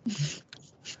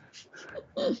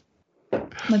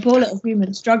 My poor little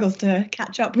human struggles to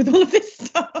catch up with all of this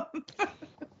stuff.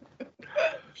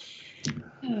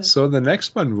 So the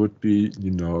next one would be,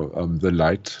 the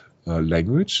light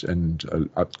language and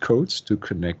codes to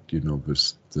connect,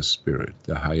 with the spirit,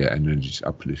 the higher energies,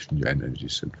 uplifting your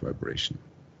energies and vibration.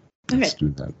 Let's do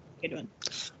that. Good one.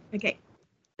 Okay.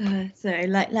 So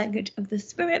light language of the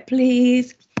spirit,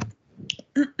 please.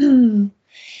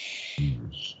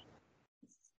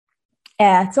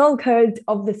 Yeah, soul codes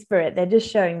of the spirit. They're just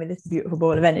showing me this beautiful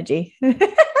ball of energy.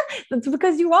 That's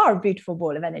because you are a beautiful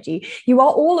ball of energy. You are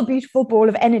all a beautiful ball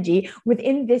of energy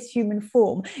within this human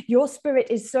form. Your spirit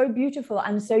is so beautiful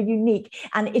and so unique,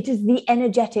 and it is the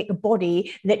energetic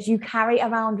body that you carry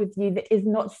around with you that is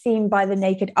not seen by the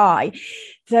naked eye.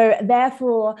 So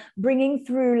therefore, bringing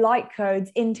through light codes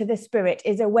into the spirit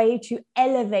is a way to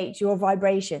elevate your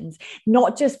vibrations,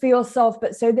 not just for yourself,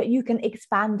 but so that you can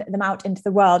expand them out into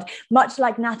the world, much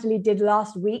like Natalie did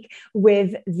last week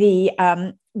with the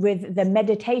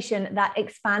meditation that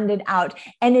expanded out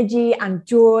energy and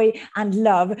joy and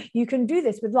love. You can do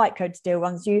this with light codes, dear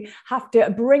ones. You have to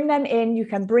bring them in. You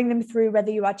can bring them through,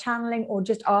 whether you are channeling or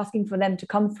just asking for them to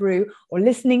come through or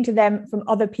listening to them from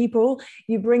other people.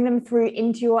 You bring them through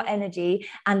into your energy,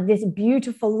 and this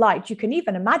beautiful light, you can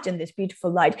even imagine this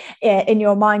beautiful light in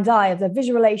your mind's eye as a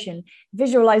visualization,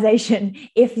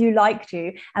 if you like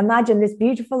to. Imagine this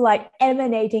beautiful light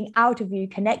emanating out of you,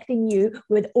 connecting you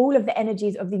with all of the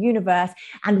energies of the universe.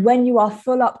 And when you are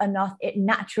full up enough, it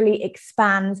naturally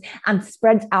expands and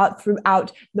spreads out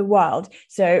throughout the world.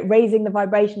 So raising the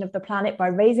vibration of the planet by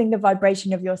raising the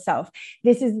vibration of yourself.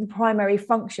 This is the primary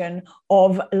function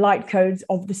of light codes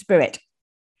of the spirit.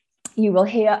 You will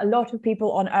hear a lot of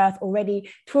people on earth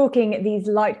already talking these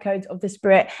light codes of the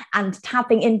spirit and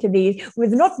tapping into these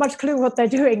with not much clue what they're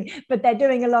doing, but they're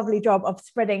doing a lovely job of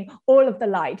spreading all of the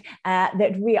light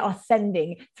that we are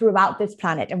sending throughout this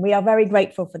planet. And we are very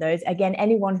grateful for those. Again,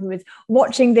 anyone who is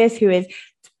watching this, who is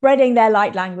spreading their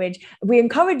light language, we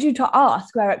encourage you to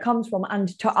ask where it comes from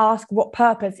and to ask what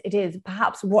purpose it is,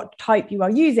 perhaps what type you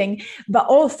are using, but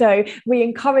also we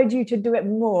encourage you to do it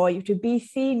more, you to be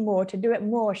seen more, to do it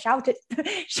more, shout it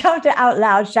out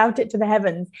loud, shout it to the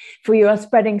heavens, for you are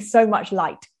spreading so much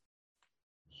light.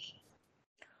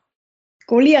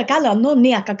 Kolia kala no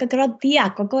nia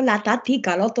kakaratia ko la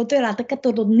tatika lo to la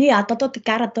takato nia to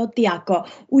karato tiako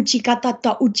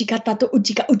uchikata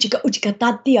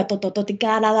uchika tia to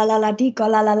tikara la tika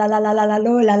la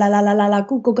la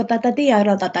kuko tatia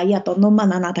rata to no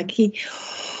manana taki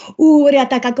uria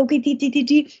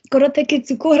takakokiti korote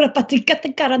kitsukora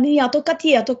patikata karania to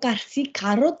katia to karsi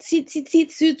karot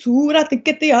tsura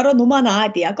tikete aro no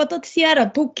manatia ko to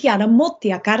siara to kiara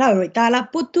motia kararo tala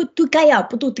pututukaya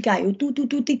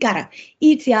tutikara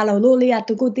itiala lolia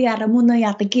to kutiara mona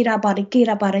ya kira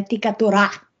para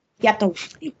tikatora yato.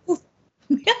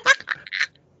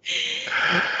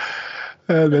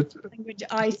 That's the language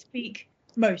I speak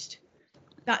most.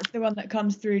 That's the one that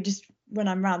comes through just when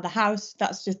I'm around the house.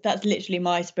 That's literally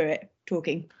my spirit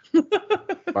talking.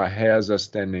 My hairs are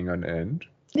standing on end.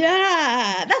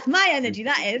 Yeah, that's my energy,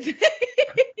 that is.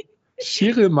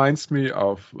 She reminds me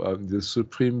of the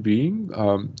Supreme Being,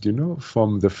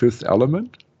 from the Fifth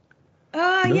Element.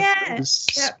 Oh, yeah. This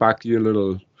sparkly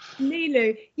little...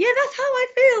 Lilu. Yeah, that's how I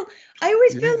feel. I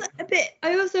always feel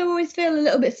I also always feel a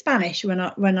little bit Spanish when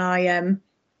I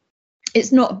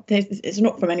it's not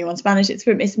from anyone Spanish, it's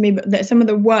me, but some of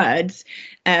the words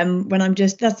when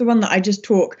that's the one that I just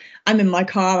talk. I'm in my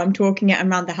car, I'm talking it, I'm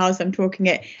around the house, I'm talking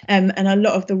it, and a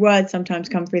lot of the words sometimes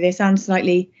come through, they sound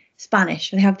slightly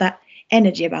Spanish. They have that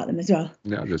energy about them as well.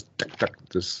 Yeah,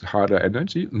 this harder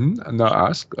energy. And now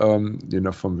ask,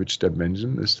 from which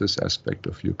dimension is this aspect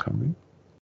of you coming?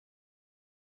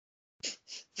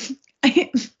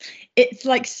 It's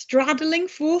like straddling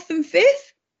fourth and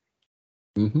fifth.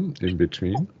 In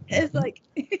between. It's like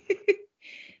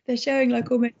they're showing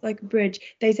like almost like a bridge.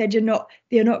 They said you're not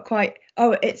quite.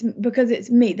 Oh, it's because it's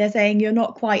me. They're saying you're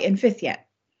not quite in fifth yet.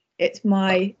 It's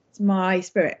my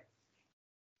spirit.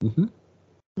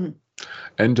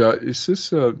 And is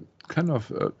this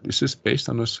is this based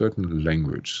on a certain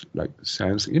language, like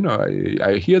Sanskrit?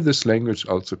 I hear this language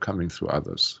also coming through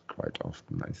others quite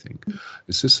often, I think.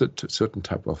 Is this a certain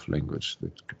type of language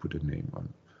that you could put a name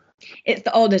on? It's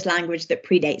the oldest language that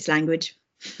predates language.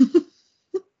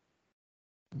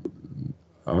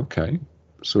 Okay.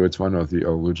 So it's one of the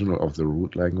original of the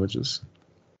root languages?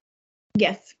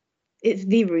 Yes, it's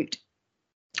the root.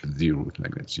 The root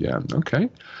language, yeah. Okay.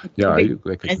 Yeah, I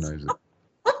recognize it.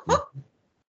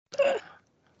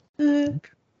 Okay.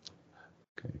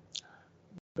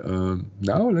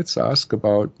 Now let's ask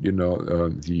about,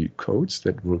 the codes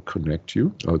that will connect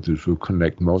you, or that will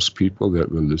connect most people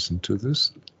that will listen to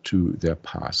this, to their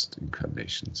past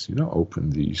incarnations.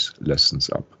 Open these lessons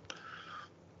up.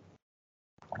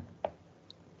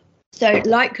 So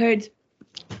light codes,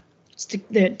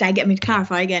 did I get me to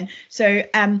clarify again? So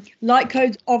light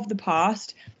codes of the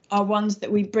past are ones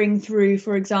that we bring through,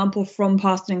 for example, from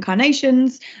past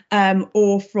incarnations,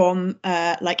 or from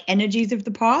like energies of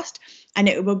the past. And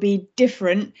it will be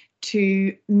different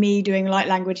to me doing light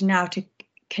language now to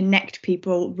connect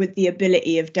people with the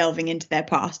ability of delving into their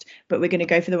past. But we're going to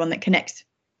go for the one that connects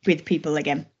with people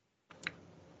again.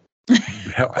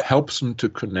 Helps them to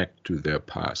connect to their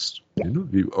past.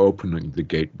 We're opening the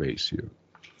gateways here.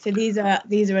 So these are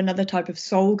another type of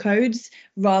soul codes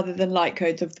rather than light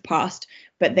codes of the past,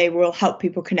 but they will help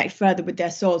people connect further with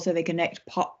their soul, so they connect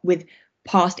with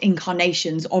past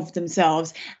incarnations of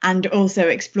themselves and also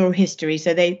explore history.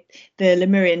 So the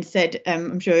Lemurians said,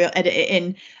 I'm sure you'll edit it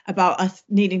in, about us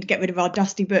needing to get rid of our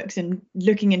dusty books and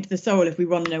looking into the soul if we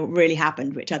want to know what really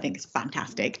happened, which I think is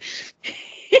fantastic.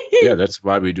 Yeah, that's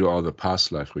why we do all the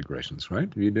past life regressions,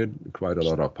 right? We did quite a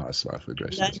lot of past life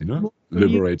regressions,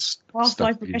 liberates past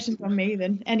life regressions on me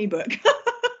than any book.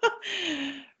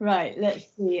 Right, let's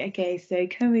see. Okay, so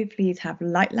can we please have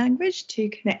light language to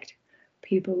connect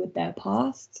people with their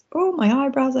pasts? Oh, my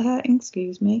eyebrows are hurting,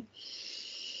 excuse me.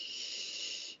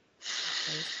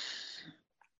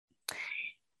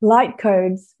 Light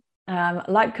codes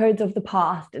of the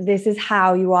past. This is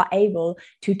how you are able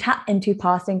to tap into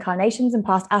past incarnations and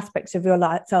past aspects of your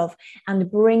light self and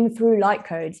bring through light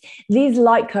codes. These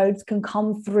light codes can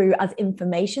come through as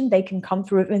information. They can come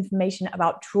through with information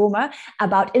about trauma,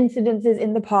 about incidences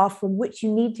in the past from which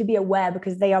you need to be aware,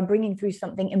 because they are bringing through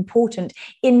something important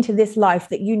into this life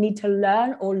that you need to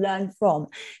learn or learn from,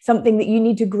 something that you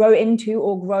need to grow into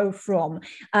or grow from.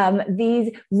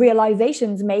 These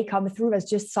realizations may come through as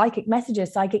just psychic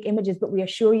messages, psychic images, but we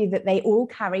assure you that they all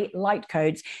carry light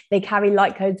codes. They carry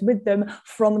light codes with them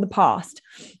from the past.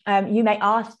 You may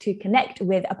ask to connect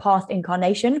with a past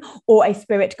incarnation or a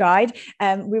spirit guide.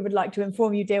 We would like to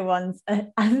inform you, dear ones,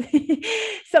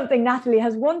 something Natalie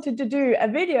has wanted to do a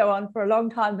video on for a long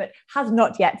time, but has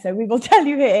not yet. So we will tell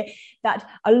you here that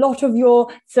a lot of your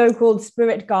so-called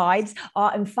spirit guides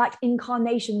are in fact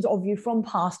incarnations of you from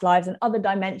past lives and other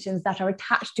dimensions that are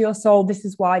attached to your soul. This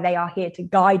is why they are here to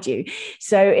guide you.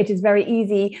 So it is very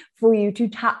easy for you to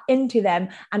tap into them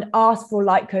and ask for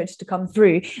light codes to come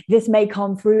through. This may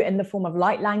come through in the form of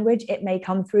light language. It may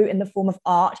come through in the form of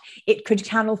art. It could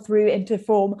channel through into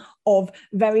form of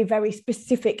very, very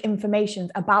specific information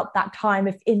about that time.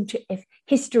 If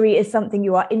history is something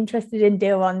you are interested in,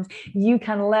 dear ones, you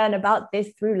can learn about this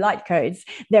through light codes.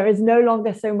 There is no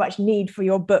longer so much need for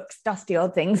your books, dusty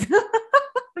old things.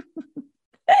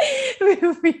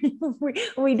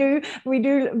 we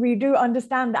do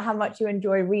understand that how much you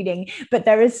enjoy reading, but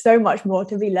there is so much more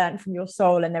to be learned from your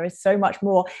soul, and there is so much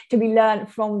more to be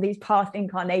learned from these past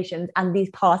incarnations and these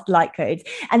past light codes,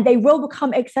 and they will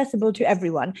become accessible to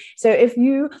everyone. So if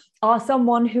you are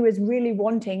someone who is really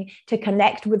wanting to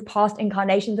connect with past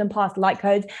incarnations and past light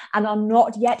codes and are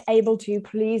not yet able to,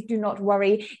 please do not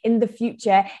worry. In the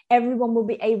future, everyone will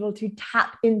be able to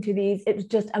tap into these. It's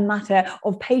just a matter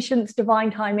of patience,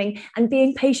 divine timing, and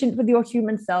being patient with your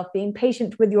human self, being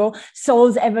patient with your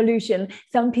soul's evolution.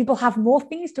 Some people have more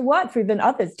things to work through than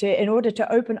others in order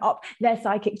to open up their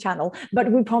psychic channel,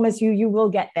 but we promise you, you will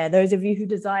get there. Those of you who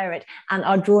desire it and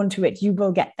are drawn to it, you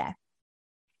will get there.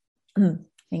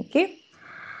 Thank you.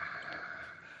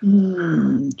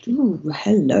 Ooh,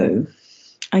 hello.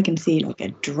 I can see like a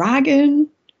dragon,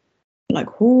 like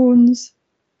horns.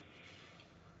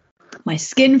 My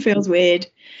skin feels weird.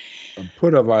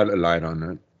 Put a violet light on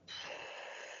it.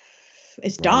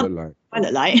 It's dark.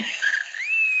 Violet light.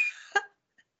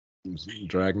 Is the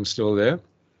dragon still there?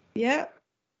 Yeah.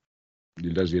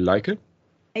 Does he like it?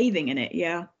 Bathing in it,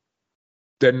 yeah.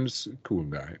 Then it's a cool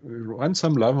guy. Run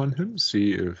some love on him,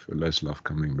 see if less love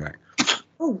coming back.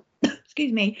 Oh,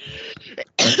 excuse me.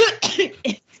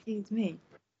 Excuse me.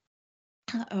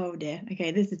 Oh dear. Okay,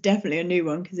 this is definitely a new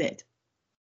one, because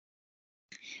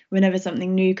whenever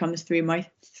something new comes through my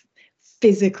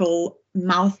physical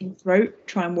mouth and throat,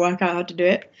 try and work out how to do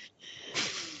it.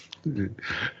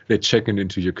 They're checking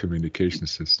into your communication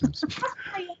systems.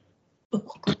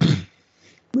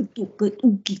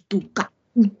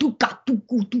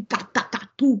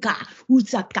 tuka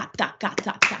usaka ta ka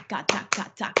ta ka ta ka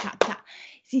ta ka ta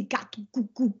sika tu ku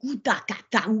ku ku ta ka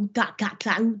ta uta ka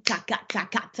ta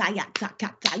ya ta ka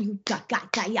ta uta ka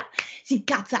ta ya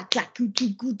sika ta ta ku tu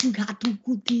ka tu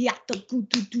ku ti ya to ku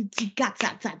tu sika ta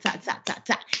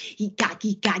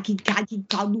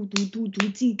ika lu tu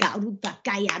sika uta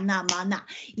ka ya na mana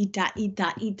ita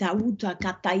uta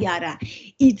ka ta yara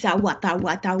ita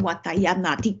wata ya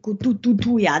na ti ku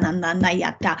tu ya na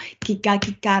ya ta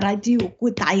kikara ti ku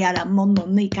ta yara mono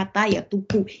ni ka ta ya tu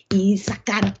ku I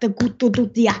sakara ta ku tu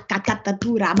ya kakata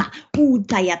turama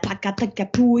utaya takataka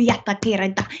tuyata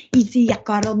kereta isi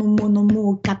yakaro no mono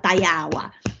mo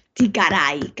katayawa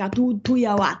tikarai katu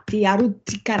tuyawa tiaru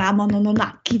tikarama no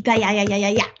na kita ya.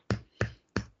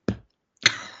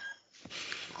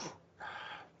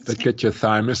 That get your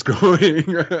thymus going.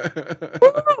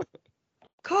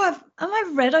 God, am I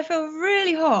red? I feel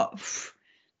really hot.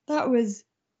 That was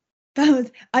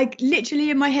I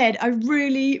literally in my head, I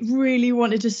really, really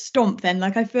wanted to stomp then.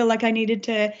 Like, I feel like I needed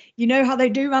to, you know how they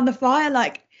do around the fire,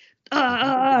 like,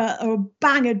 or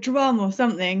bang a drum or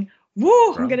something.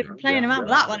 Whoa, I'm going to be playing around with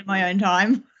that one in my own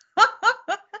time.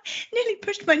 Nearly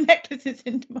pushed my necklaces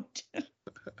into my chin.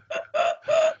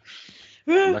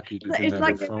 Lucky you didn't It's have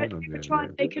like a phone on there.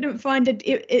 they couldn't find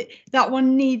it. That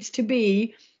one needs to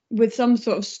be with some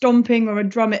sort of stomping or a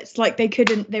drum. It's like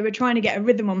they were trying to get a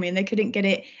rhythm on me and they couldn't get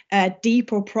it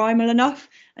deep or primal enough.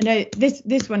 I know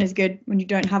this one is good when you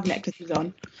don't have necklaces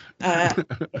on.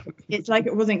 It's like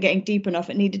it wasn't getting deep enough.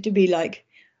 It needed to be like,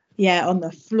 yeah, on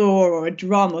the floor or a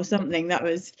drum or something. That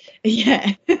was,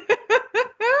 yeah.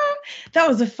 That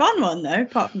was a fun one though,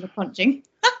 apart from the punching.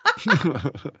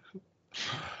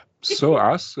 So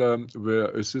ask,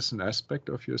 is this an aspect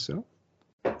of yourself?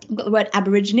 I've got the word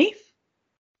Aborigine.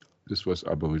 This was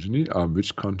Aborigine.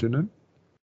 Which continent?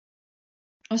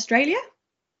 Australia.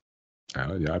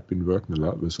 Yeah, I've been working a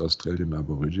lot with Australian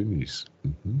Aborigines.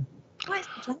 Mm-hmm.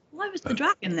 Why was the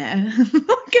dragon there?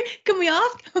 Can we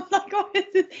ask? Like, what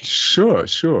is it?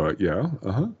 Sure, yeah.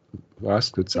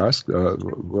 Let's ask.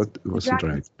 What was the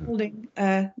dragon?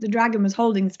 The dragon was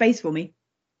holding space for me.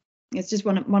 It's just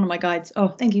one of my guides. Oh,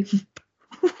 thank you.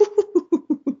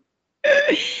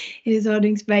 He is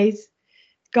holding space,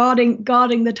 guarding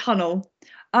the tunnel.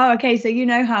 Oh, okay. So you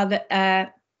know how the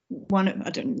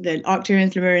the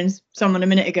Arcturians, Lemurians, someone a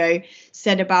minute ago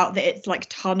said about that it's like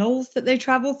tunnels that they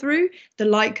travel through. The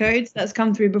light codes that's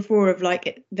come through before of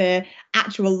like the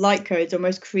actual light codes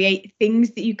almost create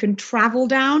things that you can travel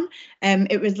down.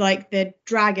 It was like the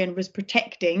dragon was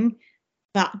protecting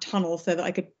that tunnel so that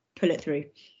I could pull it through.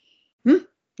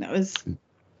 That was,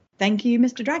 thank you,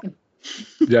 Mr. Dragon.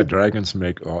 Yeah, dragons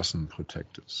make awesome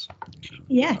protectors.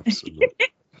 Yeah. Absolutely.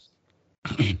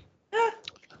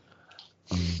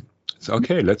 So,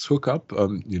 okay, let's hook up,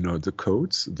 the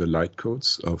codes, the light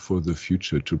codes for the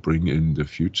future to bring in the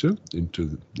future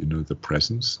into, the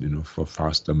presence, for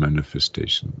faster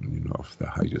manifestation, of the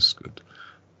highest good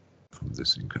from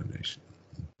this incarnation.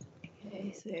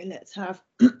 Okay, so let's have.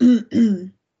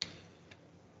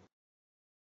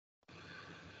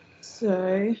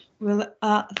 So we'll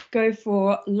go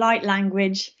for light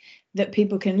language that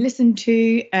people can listen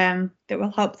to that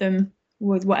will help them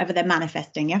with whatever they're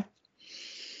manifesting, yeah?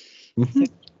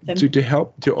 Mm-hmm. To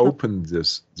help to open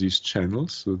these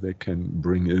channels so they can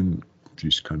bring in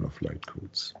these kind of light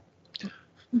codes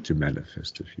to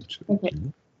manifest the future. Okay.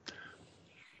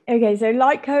 Okay, so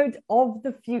light codes of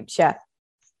the future.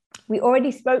 We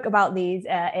already spoke about these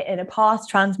in a past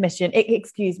transmission.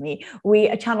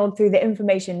 We channeled through the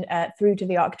information through to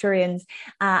the Arcturians,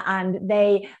 and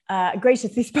they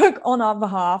graciously spoke on our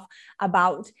behalf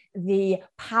about the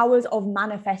powers of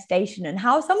manifestation and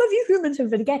how some of you humans have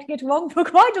been getting it wrong for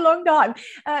quite a long time.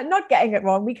 Not getting it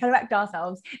wrong, we correct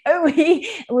ourselves. We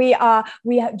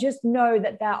just know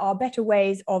that there are better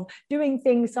ways of doing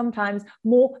things, sometimes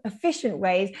more efficient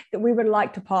ways that we would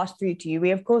like to pass through to you.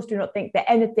 We, of course, do not think that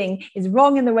anything is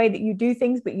wrong in the way that you do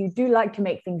things, but you do like to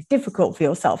make things difficult for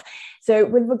yourself. So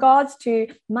with regards to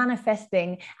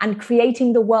manifesting and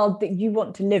creating the world that you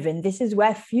want to live in, this is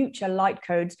where future light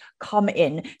codes come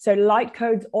in. So light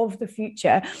codes of the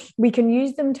future, we can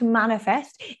use them to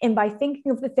manifest in by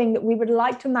thinking of the thing that we would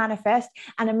like to manifest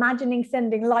and imagining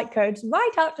sending light codes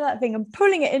right out to that thing and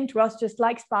pulling it into us, just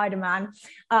like Spider-Man.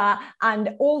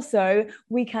 And also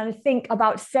we can think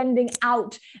about sending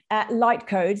out light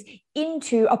codes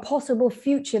into a possible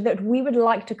future that we would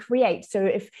like to create. So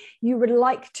if you would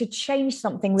like to change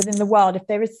something within the world, if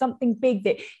there is something big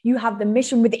that you have the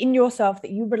mission within yourself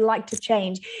that you would like to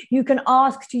change, you can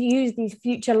ask to use these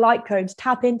future light codes,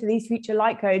 tap into these future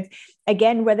light codes,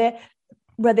 again, whether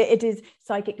whether it is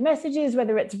psychic messages,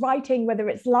 whether it's writing, whether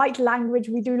it's light language.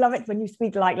 We do love it when you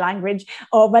speak light language,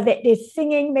 or whether it is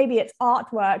singing, maybe it's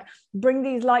artwork. Bring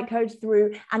these light codes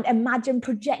through and imagine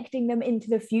projecting them into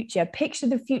the future. Picture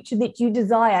the future that you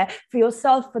desire for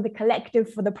yourself, for the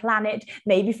collective, for the planet,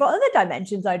 maybe for other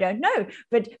dimensions, I don't know.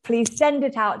 But please send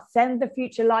it out, send the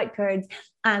future light codes,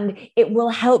 and it will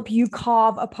help you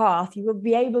carve a path. You will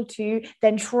be able to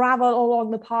then travel along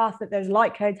the path that those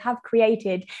light codes have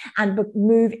created and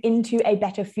move into a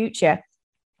better future.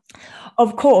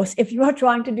 Of course, if you are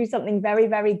trying to do something very,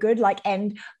 very good, like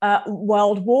end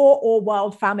world war or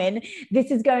world famine, this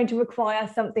is going to require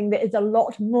something that is a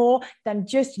lot more than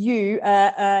just you,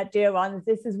 dear ones.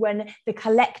 This is when the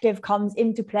collective comes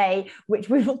into play, which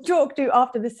we will talk to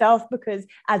after the self, because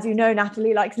as you know,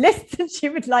 Natalie likes lists and she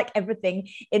would like everything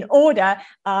in order,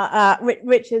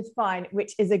 which is fine,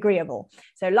 which is agreeable.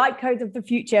 So light codes of the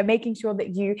future, making sure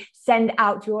that you send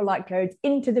out your light codes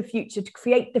into the future to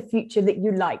create the future that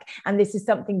you like. And this is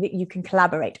something that you can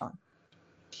collaborate on.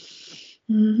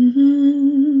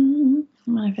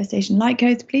 Manifestation light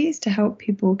codes, please, to help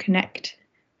people connect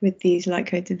with these light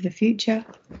codes of the future.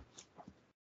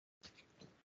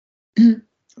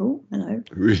 Oh, hello.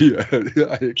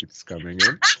 It's coming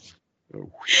in.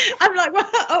 Oh. I'm like, well,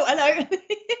 oh, hello.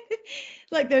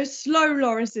 Like those slow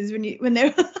lorises when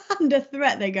they're under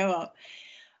threat, they go up.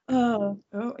 Oh,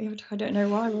 I don't know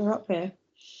why we're up here.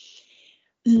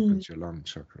 Look at your lung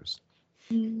chakras.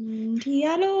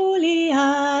 Dialo, dialo,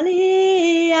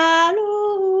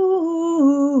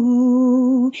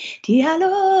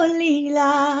 dialo,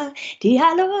 lila,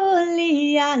 dialo,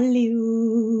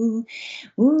 lialu.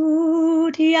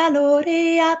 Dialo,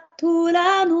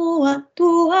 reatura, no,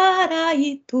 atuara,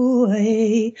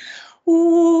 itue.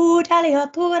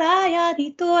 Daliatura,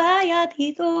 yaditoa,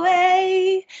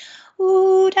 yaditoe.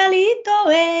 Dalito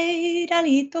way,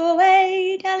 dalito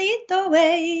way, dalito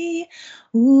way.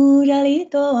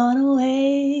 Dalito on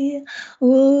away.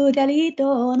 Dalito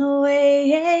on away.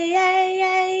 Yay, yay,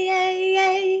 yay, yay,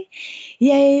 yay.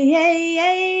 Yay, yay,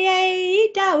 yay,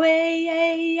 yay, da way,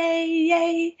 yay, yay,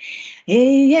 yay.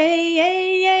 Yay, yay,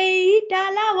 yay, yay, da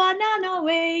la wana no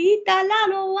way, da la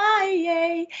no way,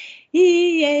 yay.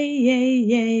 Yay, yay,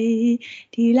 yay.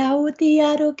 Tila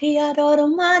utiaro kiaro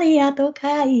maria to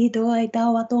kai to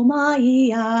aitawa to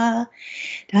maia.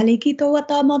 Talikito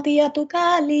watamatia to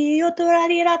kali,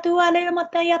 otorarira to ale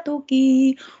mataya to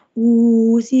ki.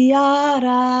 Uziara,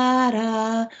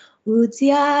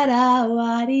 uziara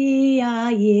waria,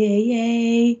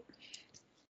 yay.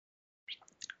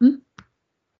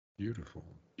 Beautiful.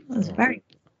 That was very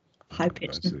high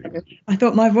pitched. I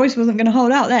thought my voice wasn't going to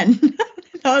hold out then.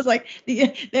 I was like,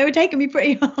 they were taking me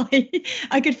pretty high.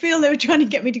 I could feel they were trying to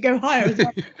get me to go higher as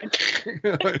well.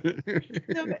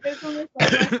 It was almost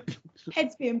like my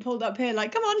head's being pulled up here,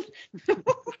 like, come on.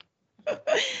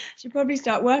 Should probably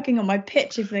start working on my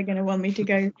pitch if they're going to want me to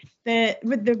go there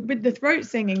with the throat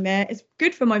singing there. It's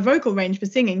good for my vocal range for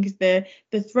singing, because the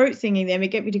throat singing there may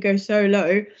get me to go so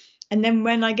low. And then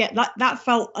when I get that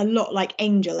felt a lot like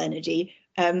angel energy.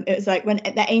 It was like when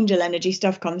the angel energy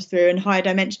stuff comes through and higher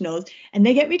dimensionals, and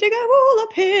they get me to go all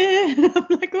up here. I'm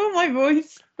like, oh, my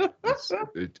voice.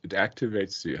 it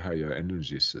activates the higher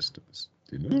energy systems.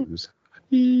 This.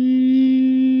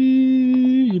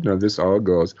 This all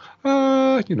goes.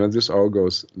 This all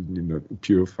goes.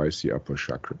 Purifies the upper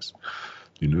chakras.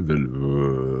 You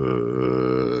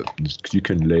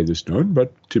can lay this down,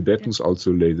 but Tibetans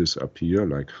also lay this up here,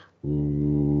 like.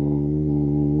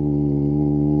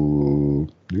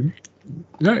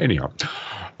 Yeah, anyhow.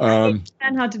 I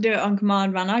learned how to do it on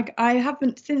command, man. I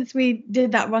haven't, since we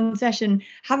did that one session,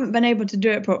 haven't been able to do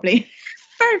it properly.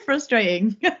 Very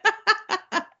frustrating.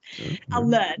 I'll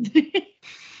learn.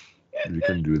 You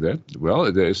can do that.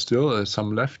 Well, there is still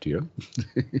some left here.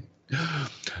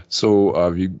 So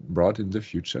we brought in the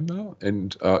future now.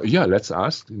 And let's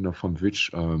ask, from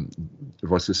which,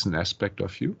 was this an aspect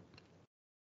of you?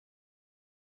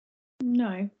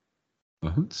 No.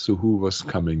 So who was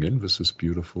coming in with this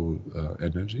beautiful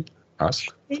energy?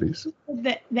 Ask, please.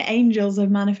 The angels of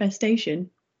manifestation.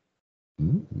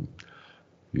 Mm-hmm.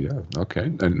 Yeah,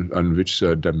 okay. And on which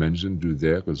dimension do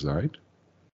they reside?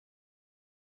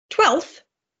 12th?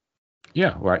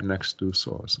 Yeah, right next to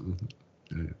Source. Mm-hmm.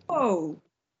 Yeah. Oh.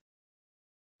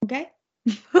 Okay.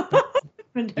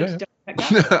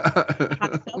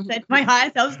 My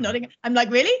higher self's nodding. I'm like,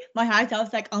 really? My higher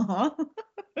self's like, uh-huh.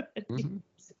 Mm-hmm.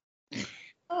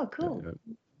 Oh, cool.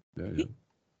 Yeah.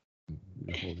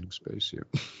 You're holding space here.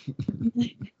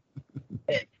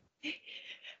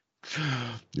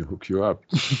 You hook you up.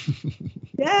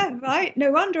 Yeah, right.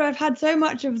 No wonder I've had so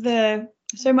much of the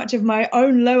so much of my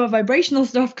own lower vibrational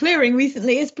stuff clearing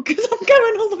recently is because I'm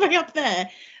going all the way up there.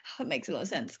 That makes a lot of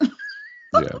sense.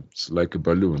 Yeah, it's like a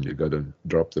balloon. You got to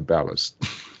drop the ballast.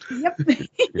 Yep.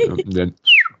 Then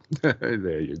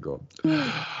there you go.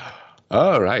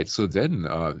 All right. So then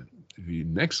the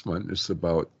next one is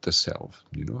about the self,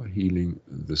 healing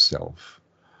the self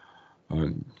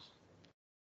and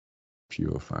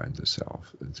purifying the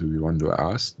self. Do we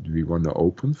want to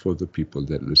open for the people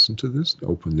that listen to this,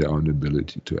 open their own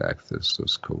ability to access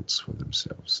those codes for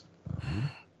themselves?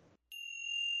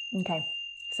 Okay.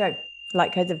 So,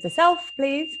 light codes of the self,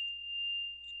 please.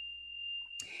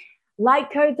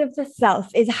 Light codes of the self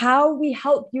is how we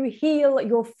help you heal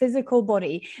your physical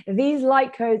body. These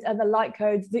light codes are the light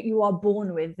codes that you are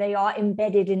born with. They are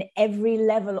embedded in every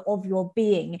level of your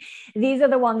being. These are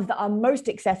the ones that are most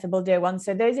accessible, dear ones.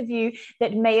 So those of you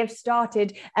that may have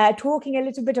started talking a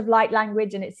little bit of light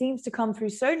language and it seems to come through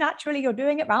so naturally, you're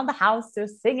doing it around the house, so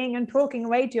singing and talking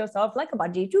away to yourself like a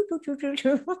budgie. Choo, choo, choo, choo,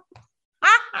 choo.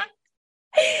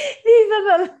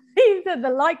 These are the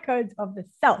light codes of the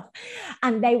self,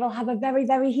 and they will have a very,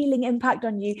 very healing impact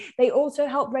on you. They also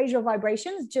help raise your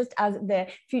vibrations, just as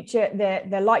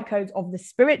the light codes of the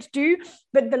spirit do,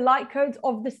 but the light codes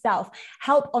of the self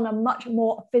help on a much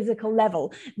more physical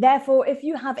level. Therefore, if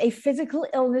you have a physical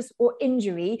illness or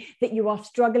injury that you are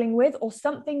struggling with, or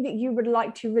something that you would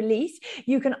like to release,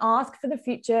 you can ask for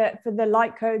the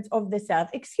light codes of the self.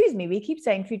 Excuse me, we keep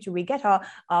saying future, we get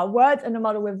our words and a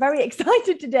model. We're very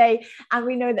excited today, and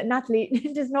we know that Natalie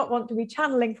does not want to be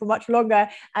channeling for much longer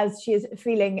as she is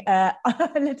feeling a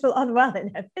little unwell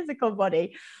in her physical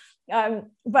body.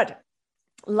 But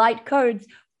light codes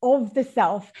of the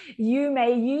self, you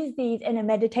may use these in a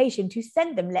meditation to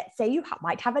send them. Let's say you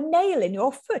might have a nail in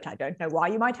your foot. I don't know why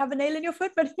you might have a nail in your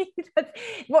foot, but that's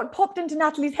what popped into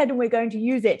Natalie's head, and we're going to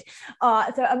use it.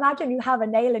 So imagine you have a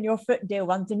nail in your foot, dear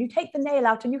ones, and you take the nail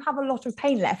out and you have a lot of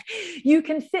pain left. You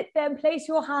can sit there and place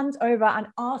your hands over and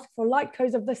ask for light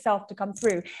codes of the self to come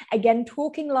through. Again,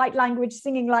 talking light language,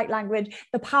 singing light language.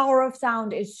 The power of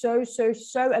sound is so, so,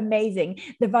 so amazing.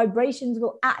 The vibrations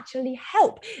will actually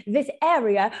help this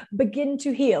area begin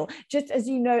to heal. Just as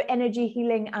you know, energy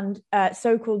healing and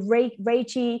so-called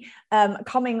Reiki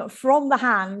coming from the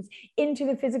hands into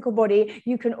the physical body,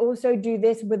 you can also do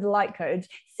this with light codes,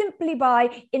 simply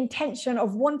by intention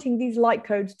of wanting these light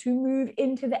codes to move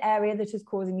into the area that is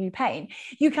causing you pain.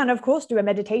 You can, of course, do a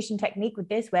meditation technique with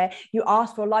this, where you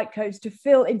ask for light codes to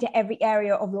fill into every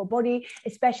area of your body,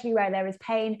 especially where there is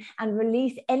pain, and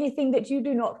release anything that you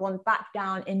do not want back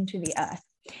down into the earth.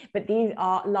 But these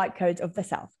are light codes of the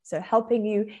self, so helping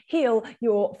you heal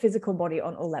your physical body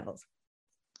on all levels.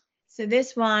 So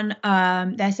this one,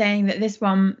 they're saying that this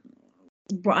one,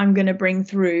 what I'm going to bring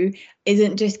through,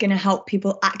 isn't just going to help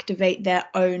people activate their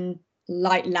own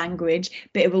light language,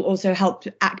 but it will also help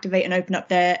to activate and open up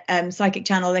their psychic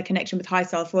channel, their connection with high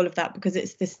self, all of that, because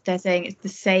it's this, they're saying it's the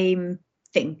same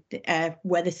thing,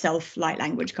 where the self light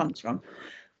language comes from.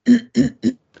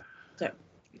 So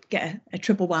get a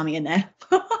triple whammy in there.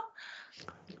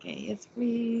 Okay, yes,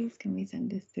 please. Can we send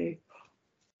this through?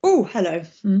 Oh, hello.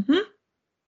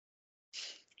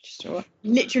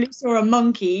 Literally saw a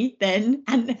monkey then,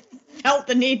 and felt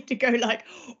the need to go like,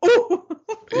 oh.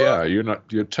 Yeah,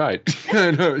 you're tight.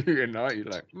 You're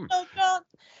like, Oh God.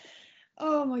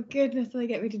 Oh my goodness, they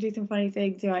get me to do some funny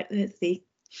things. Right, let's see.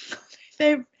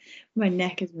 So my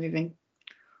neck is moving.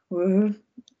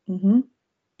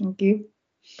 Thank you.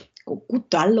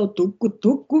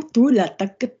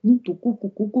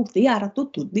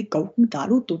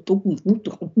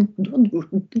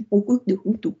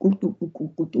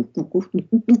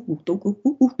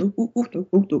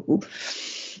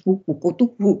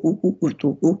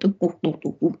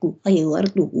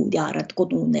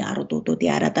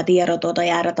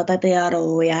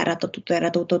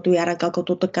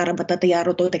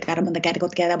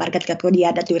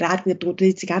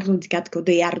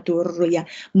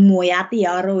 Moyati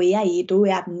aro ya itu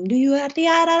ya du ati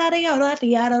ara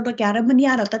ro kara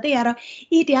maniara tatiara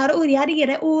itiaro uriari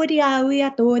gere uria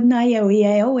uya to na ya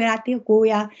uya ati ko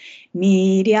ya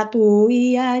miria tu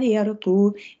ya ro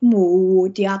tu mu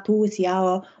tia tu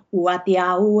sia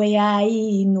uatia uya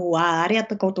I no aria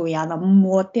to ko to ya na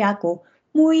mo tia ko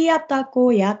muya ta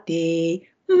ko ya te.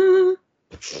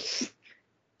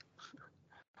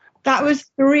 That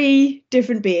was 3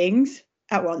 different beings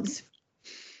at once.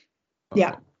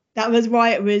 Yeah, that was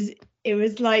why it was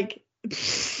like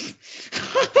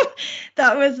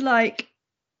that was like,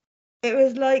 it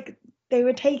was like they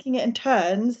were taking it in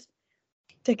turns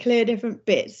to clear different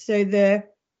bits. So the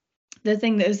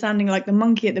thing that was sounding like the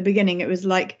monkey at the beginning, it was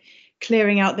like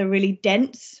clearing out the really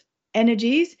dense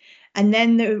energies, and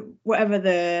then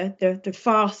the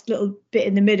fast little bit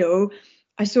in the middle,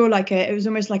 I saw it was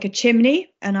almost like a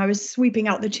chimney, and I was sweeping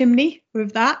out the chimney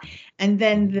with that. And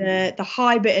then the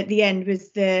high bit at the end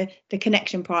was the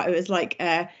connection part. It was like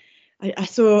I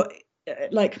saw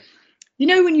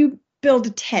when you build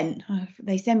a tent,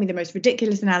 they send me the most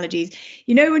ridiculous analogies.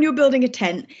 When you're building a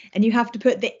tent and you have to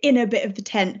put the inner bit of the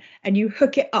tent and you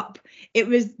hook it up, it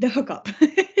was the hookup.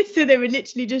 So they were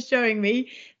literally just showing me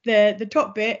the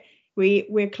top bit.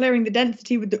 We're clearing the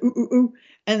density with the ooh,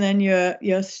 and then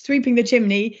you're sweeping the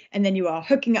chimney, and then you are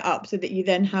hooking it up so that you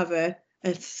then have a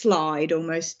slide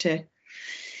almost to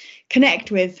connect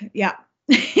with. Yeah.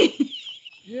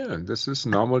 Yeah, this is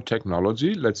normal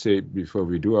technology. Let's say before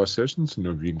we do our sessions,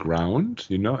 we ground,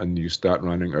 and you start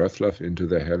running Earth Love into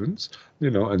the heavens,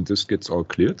 and this gets all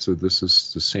cleared. So this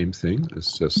is the same thing.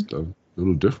 It's just a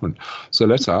little different. So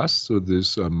let's ask, so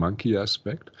this monkey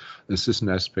aspect, is this an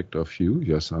aspect of you?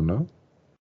 Yes or no?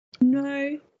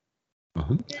 No.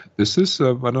 Is this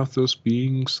one of those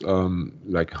beings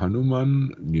like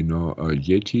Hanuman, a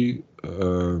Yeti?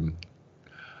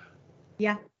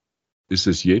 Yeah. Is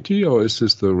this Yeti, or is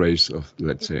this the race of,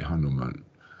 let's say, Hanuman?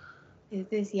 Is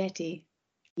this Yeti?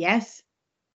 Yes.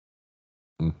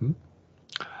 Mm-hmm.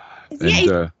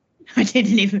 And I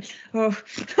didn't even. Oh.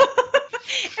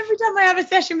 Every time I have a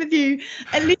session with you,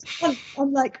 at least once,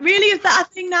 I'm like, really? Is that a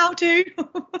thing now too?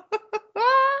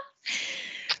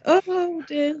 Oh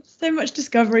dear, so much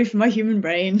discovery for my human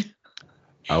brain.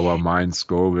 Our minds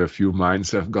go where few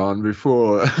minds have gone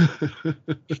before.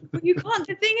 But you can't.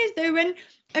 The thing is, though,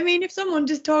 if someone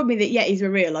just told me that Yetis were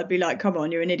real, I'd be like, come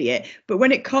on, you're an idiot. But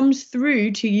when it comes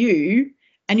through to you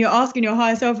and you're asking your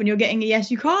higher self and you're getting a yes,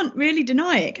 you can't really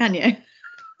deny it, can you?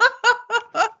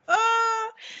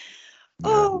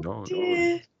 No,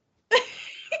 dear.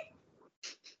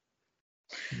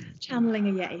 Channeling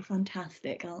a Yeti,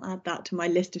 fantastic. I'll add that to my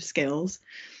list of skills.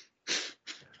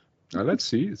 Now let's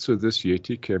see. So this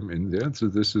Yeti came in there. So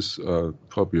this is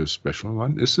probably a special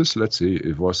one. Is this, let's see,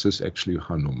 was this actually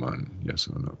Hanuman? Yes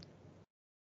or no?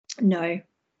 No.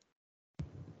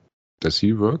 Does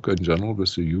he work in general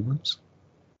with the humans?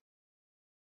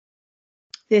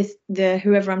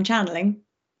 Whoever I'm channeling?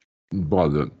 Well,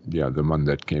 the one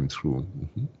that came through.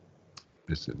 Mm-hmm.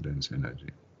 Is the dense energy.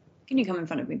 Can you come in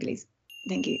front of me, please?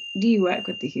 Thank you. Do you work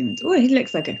with the humans? Oh, he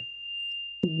looks like a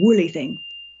woolly thing.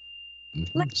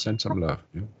 Mm-hmm. Send some love.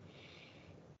 Yeah.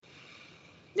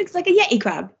 Looks like a Yeti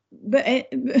crab,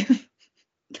 but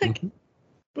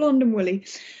blonde and woolly.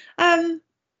 Do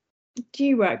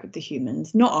you work with the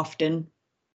humans? Not often.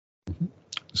 Mm-hmm.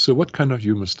 So what kind of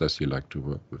humans does he like to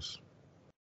work with?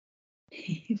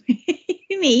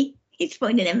 Me. He's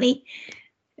pointing at me.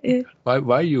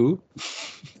 Why you?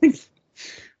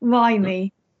 Why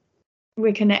me?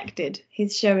 We're connected.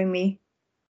 He's showing me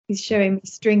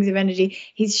strings of energy.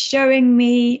 He's showing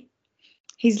me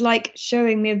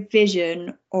a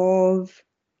vision of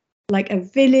like a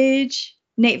village.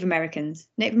 Native Americans,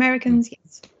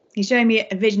 yes. He's showing me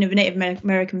a vision of a Native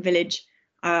American village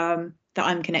that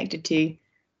I'm connected to,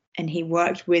 and he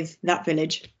worked with that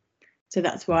village. So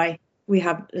that's why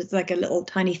it's like a little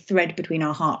tiny thread between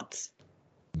our hearts.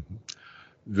 Mm-hmm.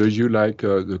 Were you like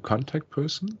the contact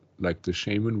person, like the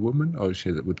shaman woman, or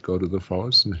she that would go to the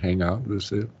forest and hang out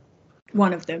with it?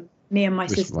 One of them, me and my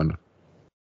sister. One.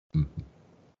 Mm-hmm.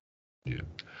 Yeah.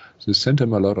 So send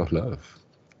him a lot of love,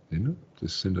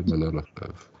 Just send him a lot of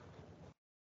love.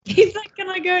 He's like, can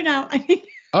I go now?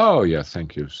 Oh yeah,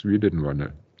 thank you. So we didn't want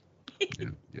to.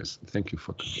 Yes, thank you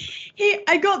for coming.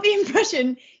 I got the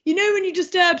impression, when you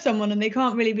disturb someone and they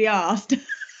can't really be asked.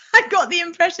 I got the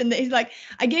impression that he's like,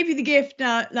 I gave you the gift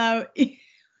now.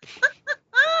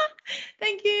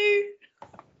 Thank you.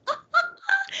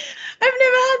 I've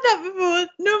never had that before.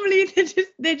 Normally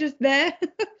they're just there.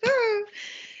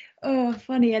 Oh,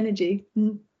 funny energy.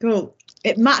 Cool.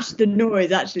 It matched the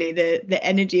noise, actually, the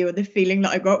energy or the feeling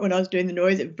that I got when I was doing the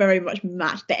noise. It very much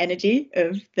matched the energy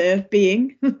of the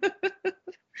being.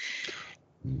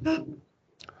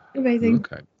 Amazing.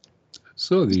 Okay.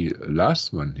 So the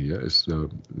last one here is the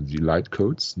light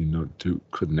codes, to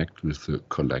connect with the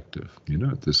collective,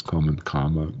 this common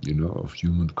karma, of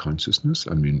human consciousness.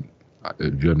 I mean,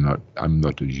 I'm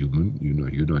not a human,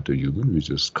 you're not a human. We're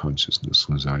just consciousness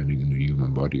residing in a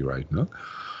human body right now.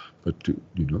 But,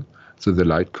 so the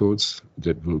light codes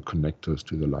that will connect us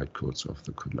to the light codes of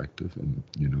the collective and,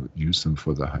 use them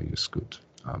for the highest good.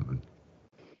 Amen.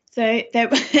 So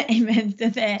amen. So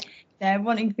they're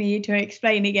wanting me to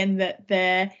explain again that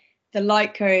the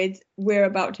light codes we're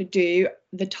about to do,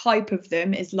 the type of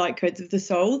them is light codes of the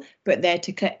soul, but they're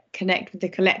to connect with the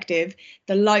collective.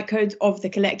 The light codes of the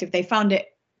collective, they found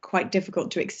it quite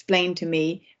difficult to explain to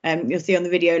me. You'll see on the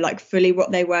video like fully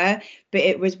what they were, but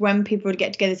it was when people would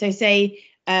get together. So say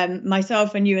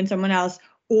myself and you and someone else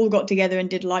all got together and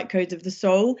did light codes of the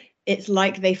soul. It's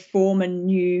like they form a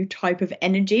new type of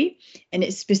energy, and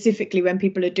it's specifically when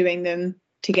people are doing them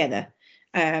together.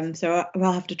 So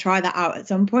we'll have to try that out at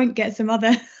some point, get some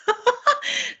other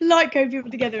light code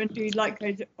people together and do light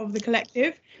codes of the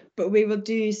collective, but we will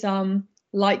do some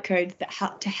light codes that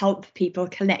help people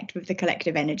connect with the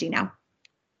collective energy now.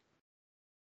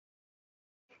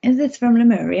 Is this from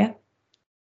Lemuria?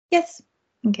 Yes.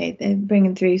 Okay, they're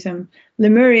bringing through some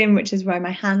Lemurian, which is why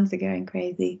my hands are going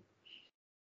crazy.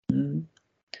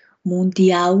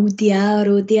 Mundia utia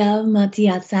rodia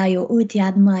matia sayo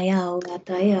utiad maya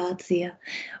gataya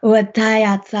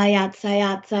utaya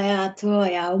tsaya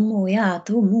toya muya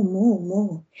tu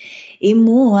mu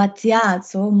imu atia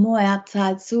so moya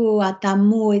tatsu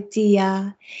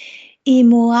atamuitia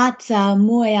imu ata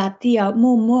moya tia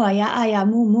mu moya aya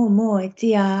mu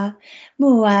moitia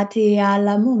muatia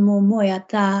la mu moya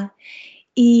ta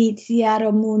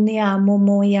itiaro munia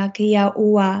moya kia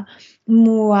ua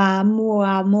Mua,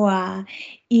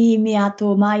 I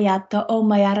miato mayata o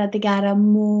mayara tigara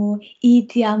mu,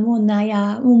 itiamo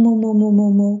naya,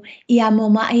 mu, iamo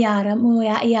mayara,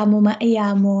 muya, iamo ma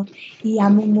iamo,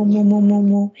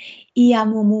 mu,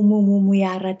 iamo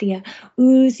yara tia,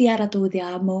 usiara tu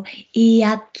diamo,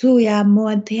 iatuya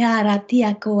mo tiara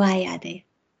tia koayade.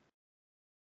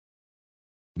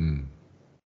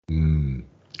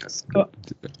 That's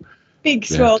Big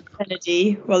swell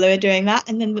energy while they were doing that,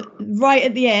 and then right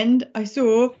at the end I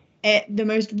saw the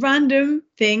most random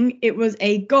thing. It was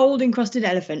a gold encrusted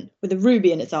elephant with a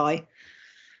ruby in its eye.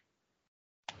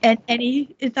 And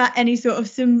is that any sort of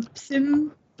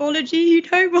symbology, you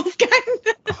know, Wolfgang?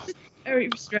 Very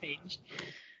strange.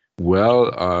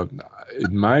 Well,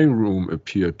 in my room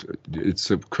appeared,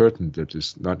 it's a curtain that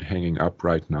is not hanging up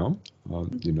right now.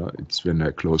 You know, it's when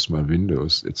I close my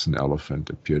windows, it's an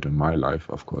elephant appeared in my life.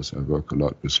 Of course, I work a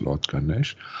lot with Lord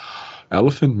Ganesh.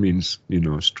 Elephant means, you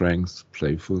know, strength,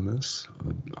 playfulness,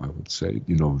 I would say,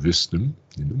 you know, wisdom.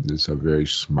 You know, it's a very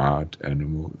smart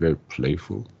animal, very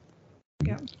playful.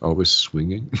 Yeah. Always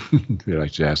swinging. They're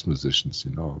like jazz musicians,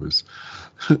 you know, always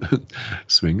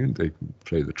swinging. They can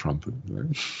play the trumpet,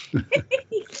 right?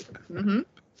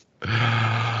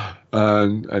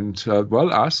 And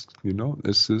well, ask, you know,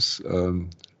 is this, you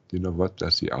know, what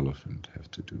does the elephant have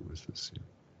to do with this? Yeah.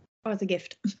 Oh, it's a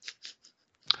gift.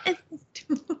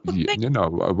 Yeah, you know,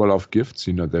 well, of gifts,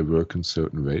 you know, they work in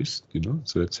certain ways, you know,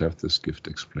 so let's have this gift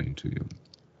explained to you.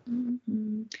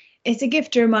 It's a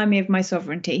gift to remind me of my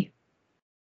sovereignty.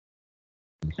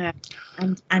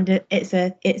 And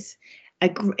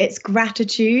it's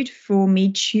gratitude for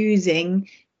me choosing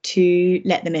to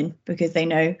let them in, because they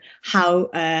know how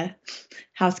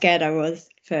scared I was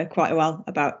for quite a while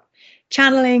about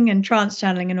channeling and trance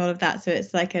channeling and all of that. So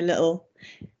it's like a little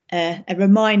a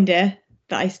reminder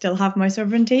that I still have my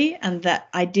sovereignty and that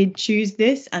I did choose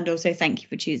this, and also thank you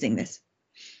for choosing this.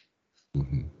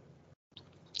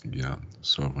 Yeah,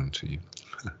 sovereignty.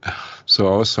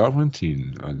 So our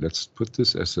sovereignty, let's put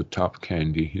this as a top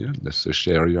candy here. That's the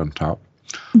cherry on top.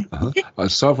 Our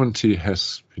sovereignty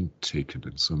has been taken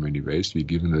in so many ways. We've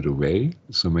given it away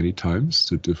so many times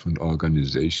to different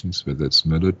organizations, whether it's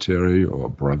military or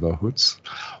brotherhoods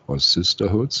or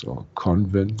sisterhoods or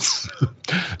convents,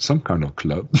 some kind of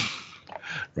club,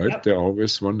 right? Yep. They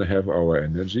always want to have our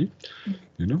energy,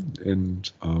 you know,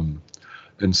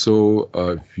 and so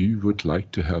we would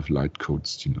like to have light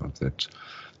codes, you know, that,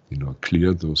 you know,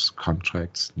 clear those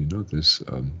contracts, you know, this,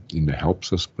 you know,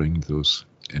 helps us bring those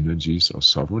energies of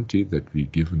sovereignty that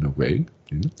we've given away,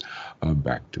 you know,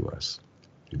 back to us.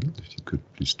 You know, if you could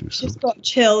please do so. Just got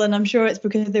chill, and I'm sure it's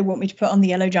because they want me to put on the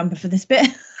yellow jumper for this bit.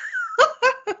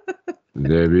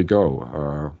 There we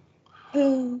go.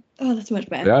 Oh, that's much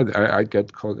better. Yeah, I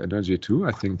get cold energy too.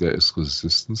 I think there is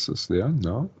resistances there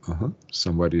now.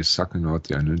 Somebody is sucking out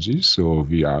the energy. So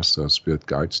we asked our spirit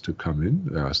guides to come in.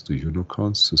 We asked the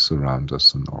unicorns to surround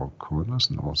us in all corners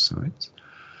and all sides.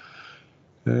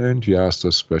 And we asked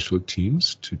our special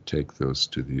teams to take those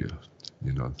to the,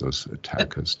 you know, those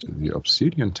attackers to the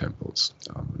obsidian temples.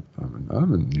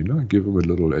 And, you know, give them a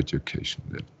little education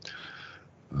there.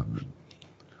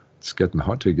 It's getting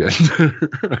hot again.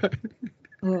 Right?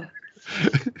 Oh.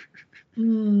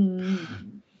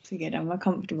 So good. I'm a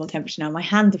comfortable temperature now. My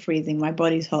hands are freezing. My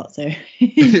body's hot. So.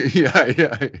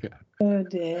 yeah. Oh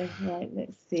dear. Right.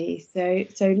 Let's see.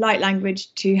 So light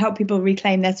language to help people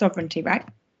reclaim their sovereignty, right?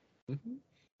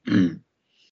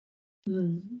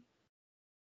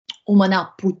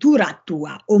 Umanaputura,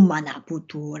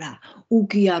 umanaputura,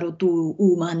 ukiarutu,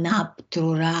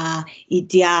 umanaptura,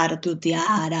 itiartu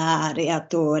tiara,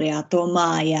 reatore,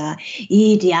 atomaya,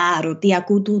 itiaru,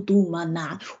 tiakututu,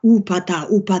 mana, upata,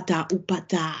 upata,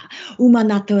 upata,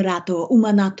 umanaturato,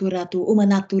 umanaturato,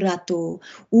 umanaturato,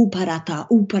 uparata,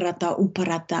 uparata,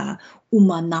 uparata,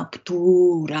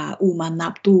 umanaptura,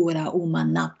 umanaptura,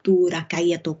 umanaptura,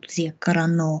 kayatopsia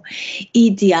karano,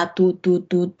 itiatu,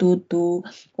 tu,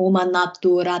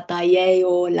 umanaptura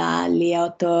tayo la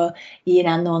liato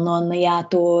iranononia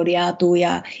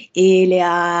tuya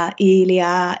ilia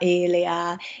ilia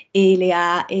ilia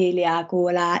ilia ilia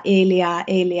kula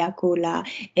ilia kula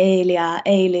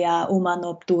ilia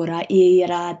umanoptura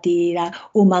iratira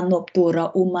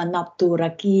umanoptura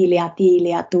kilia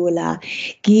tula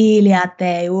kilia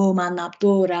te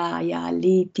umanoptura ya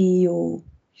litio.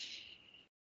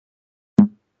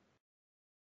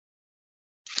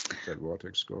 That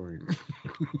vortex going.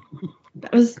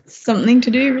 That was something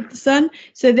to do with the sun.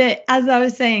 So that as I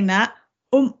was saying that,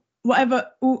 whatever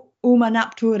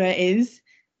umanaptura is,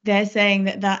 they're saying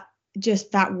that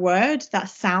just that word, that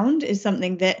sound, is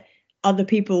something that other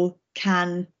people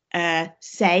can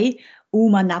say.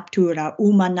 Umanaptura,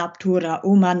 umanaptura,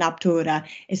 umanaptura.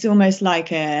 It's almost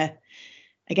like I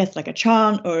guess like a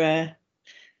chant or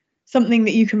something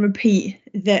that you can repeat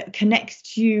that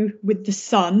connects you with the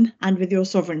sun and with your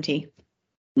sovereignty.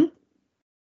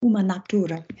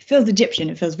 Umanaptura. It feels Egyptian.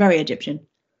 It feels very Egyptian.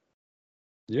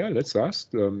 Yeah, let's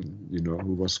ask, who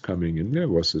was coming in there.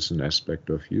 Was this an aspect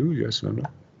of you, yes or no?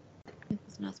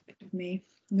 It's an aspect of me.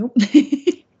 Nope.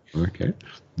 Okay.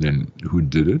 Then who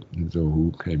did it? So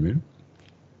who came in?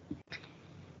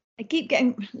 I keep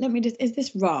getting, is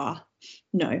this Ra?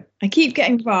 No. I keep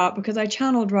getting Ra because I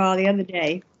channeled Ra the other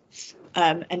day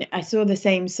and I saw the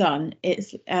same sun.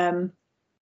 It's, what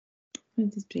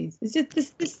is this, please? Is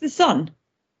this the sun?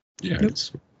 Yeah, nope.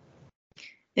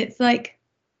 It's like,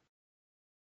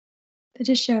 they're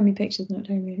just showing me pictures, not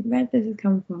telling me. Where does this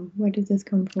come from? Where does this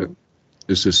come from?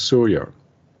 This is Surya.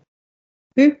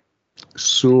 Who?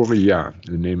 Surya.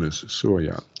 The name is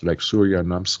Surya, like Surya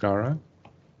Namaskara.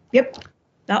 Yep.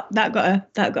 That got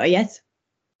a yes.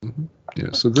 Mm-hmm.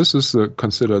 Yeah. So this is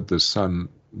considered the sun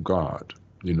god.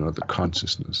 The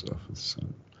consciousness of the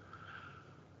sun.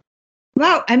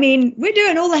 Wow, I mean, we're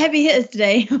doing all the heavy hitters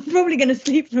today. I'm probably going to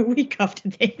sleep for a week after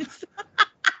this.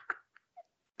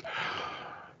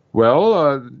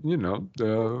 Well,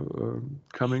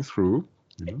 coming through.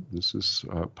 This is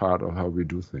part of how we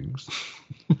do things.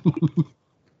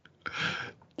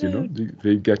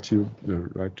 They get you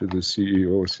right to the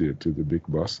CEOs here, to the big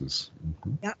bosses.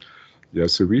 Mm-hmm. Yeah. Yeah.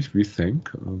 So we think,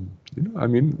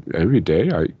 every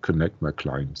day I connect my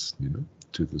clients,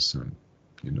 to the sun.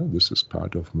 This is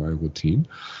part of my routine.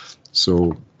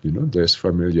 So, there's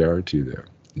familiarity there.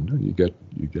 You get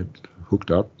hooked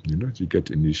up, you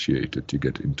get initiated, you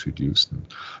get introduced. And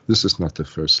this is not the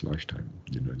first lifetime,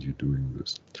 you're doing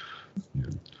this.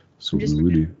 So we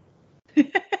really...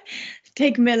 It's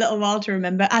taken me a little while to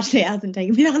remember. Actually, it hasn't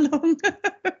taken me that long.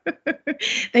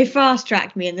 They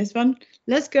fast-tracked me in this one.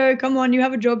 Let's go. Come on, you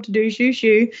have a job to do. Shoo,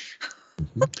 shoo.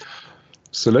 Mm-hmm.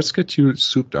 So let's get you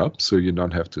souped up so you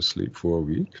don't have to sleep for a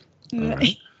week. All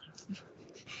right.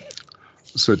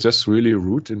 So just really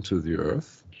root into the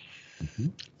earth. Mm-hmm.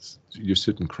 You're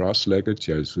sitting cross-legged.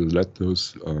 Yeah, so let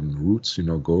those roots,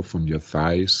 go from your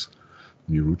thighs,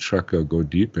 your root chakra, go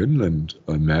deep in, and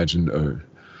imagine a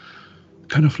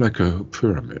kind of like a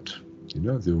pyramid.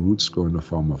 The roots go in the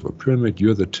form of a pyramid.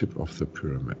 You're the tip of the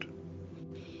pyramid.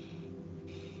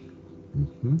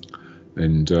 Mm-hmm.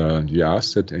 And you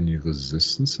ask that any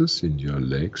resistances in your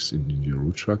legs, in your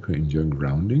root chakra, in your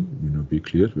grounding, be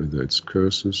cleared, whether it's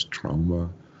curses, trauma,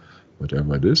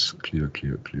 whatever it is, clear,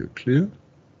 clear, clear, clear.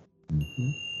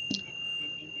 Mm-hmm.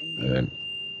 And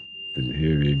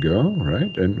here we go,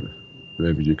 right? And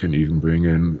maybe you can even bring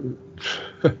in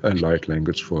a light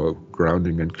language for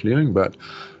grounding and clearing, but,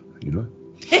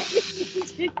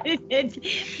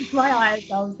 My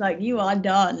eyes, I was like, you are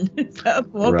done.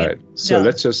 Right. So done.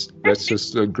 let's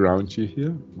just ground you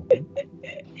here.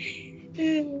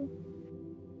 Mm-hmm.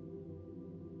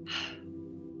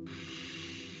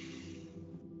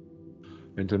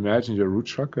 And imagine your root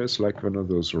chakra is like one of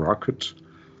those rockets,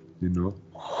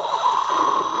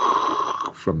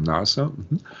 from NASA.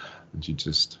 Mm-hmm. And you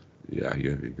just,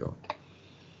 here we go.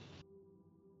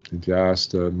 And you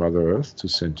ask Mother Earth to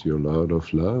send you a lot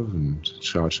of love and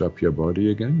charge up your body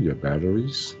again, your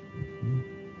batteries. Mm-hmm.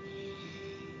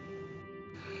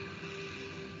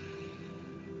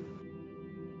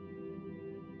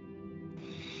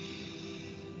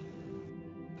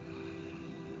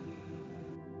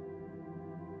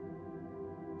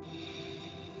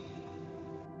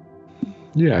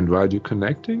 Yeah, and while you're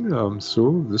connecting,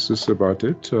 so this is about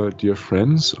it, dear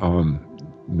friends.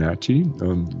 Natty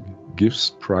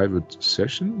gives private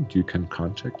session. You can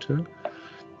contact her.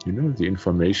 The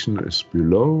information is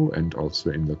below and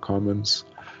also in the comments.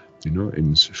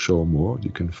 In Show More,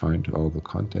 you can find all the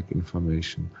contact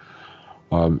information.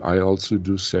 I also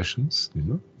do sessions,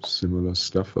 similar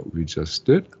stuff that we just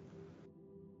did.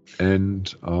 And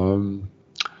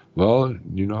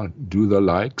do the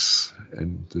likes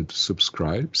and the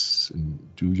subscribes and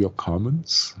do your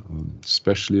comments.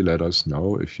 Especially let us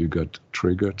know if you got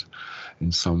triggered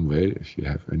in some way, if you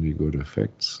have any good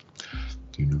effects.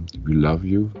 We love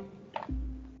you.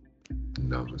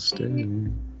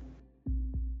 Namaste.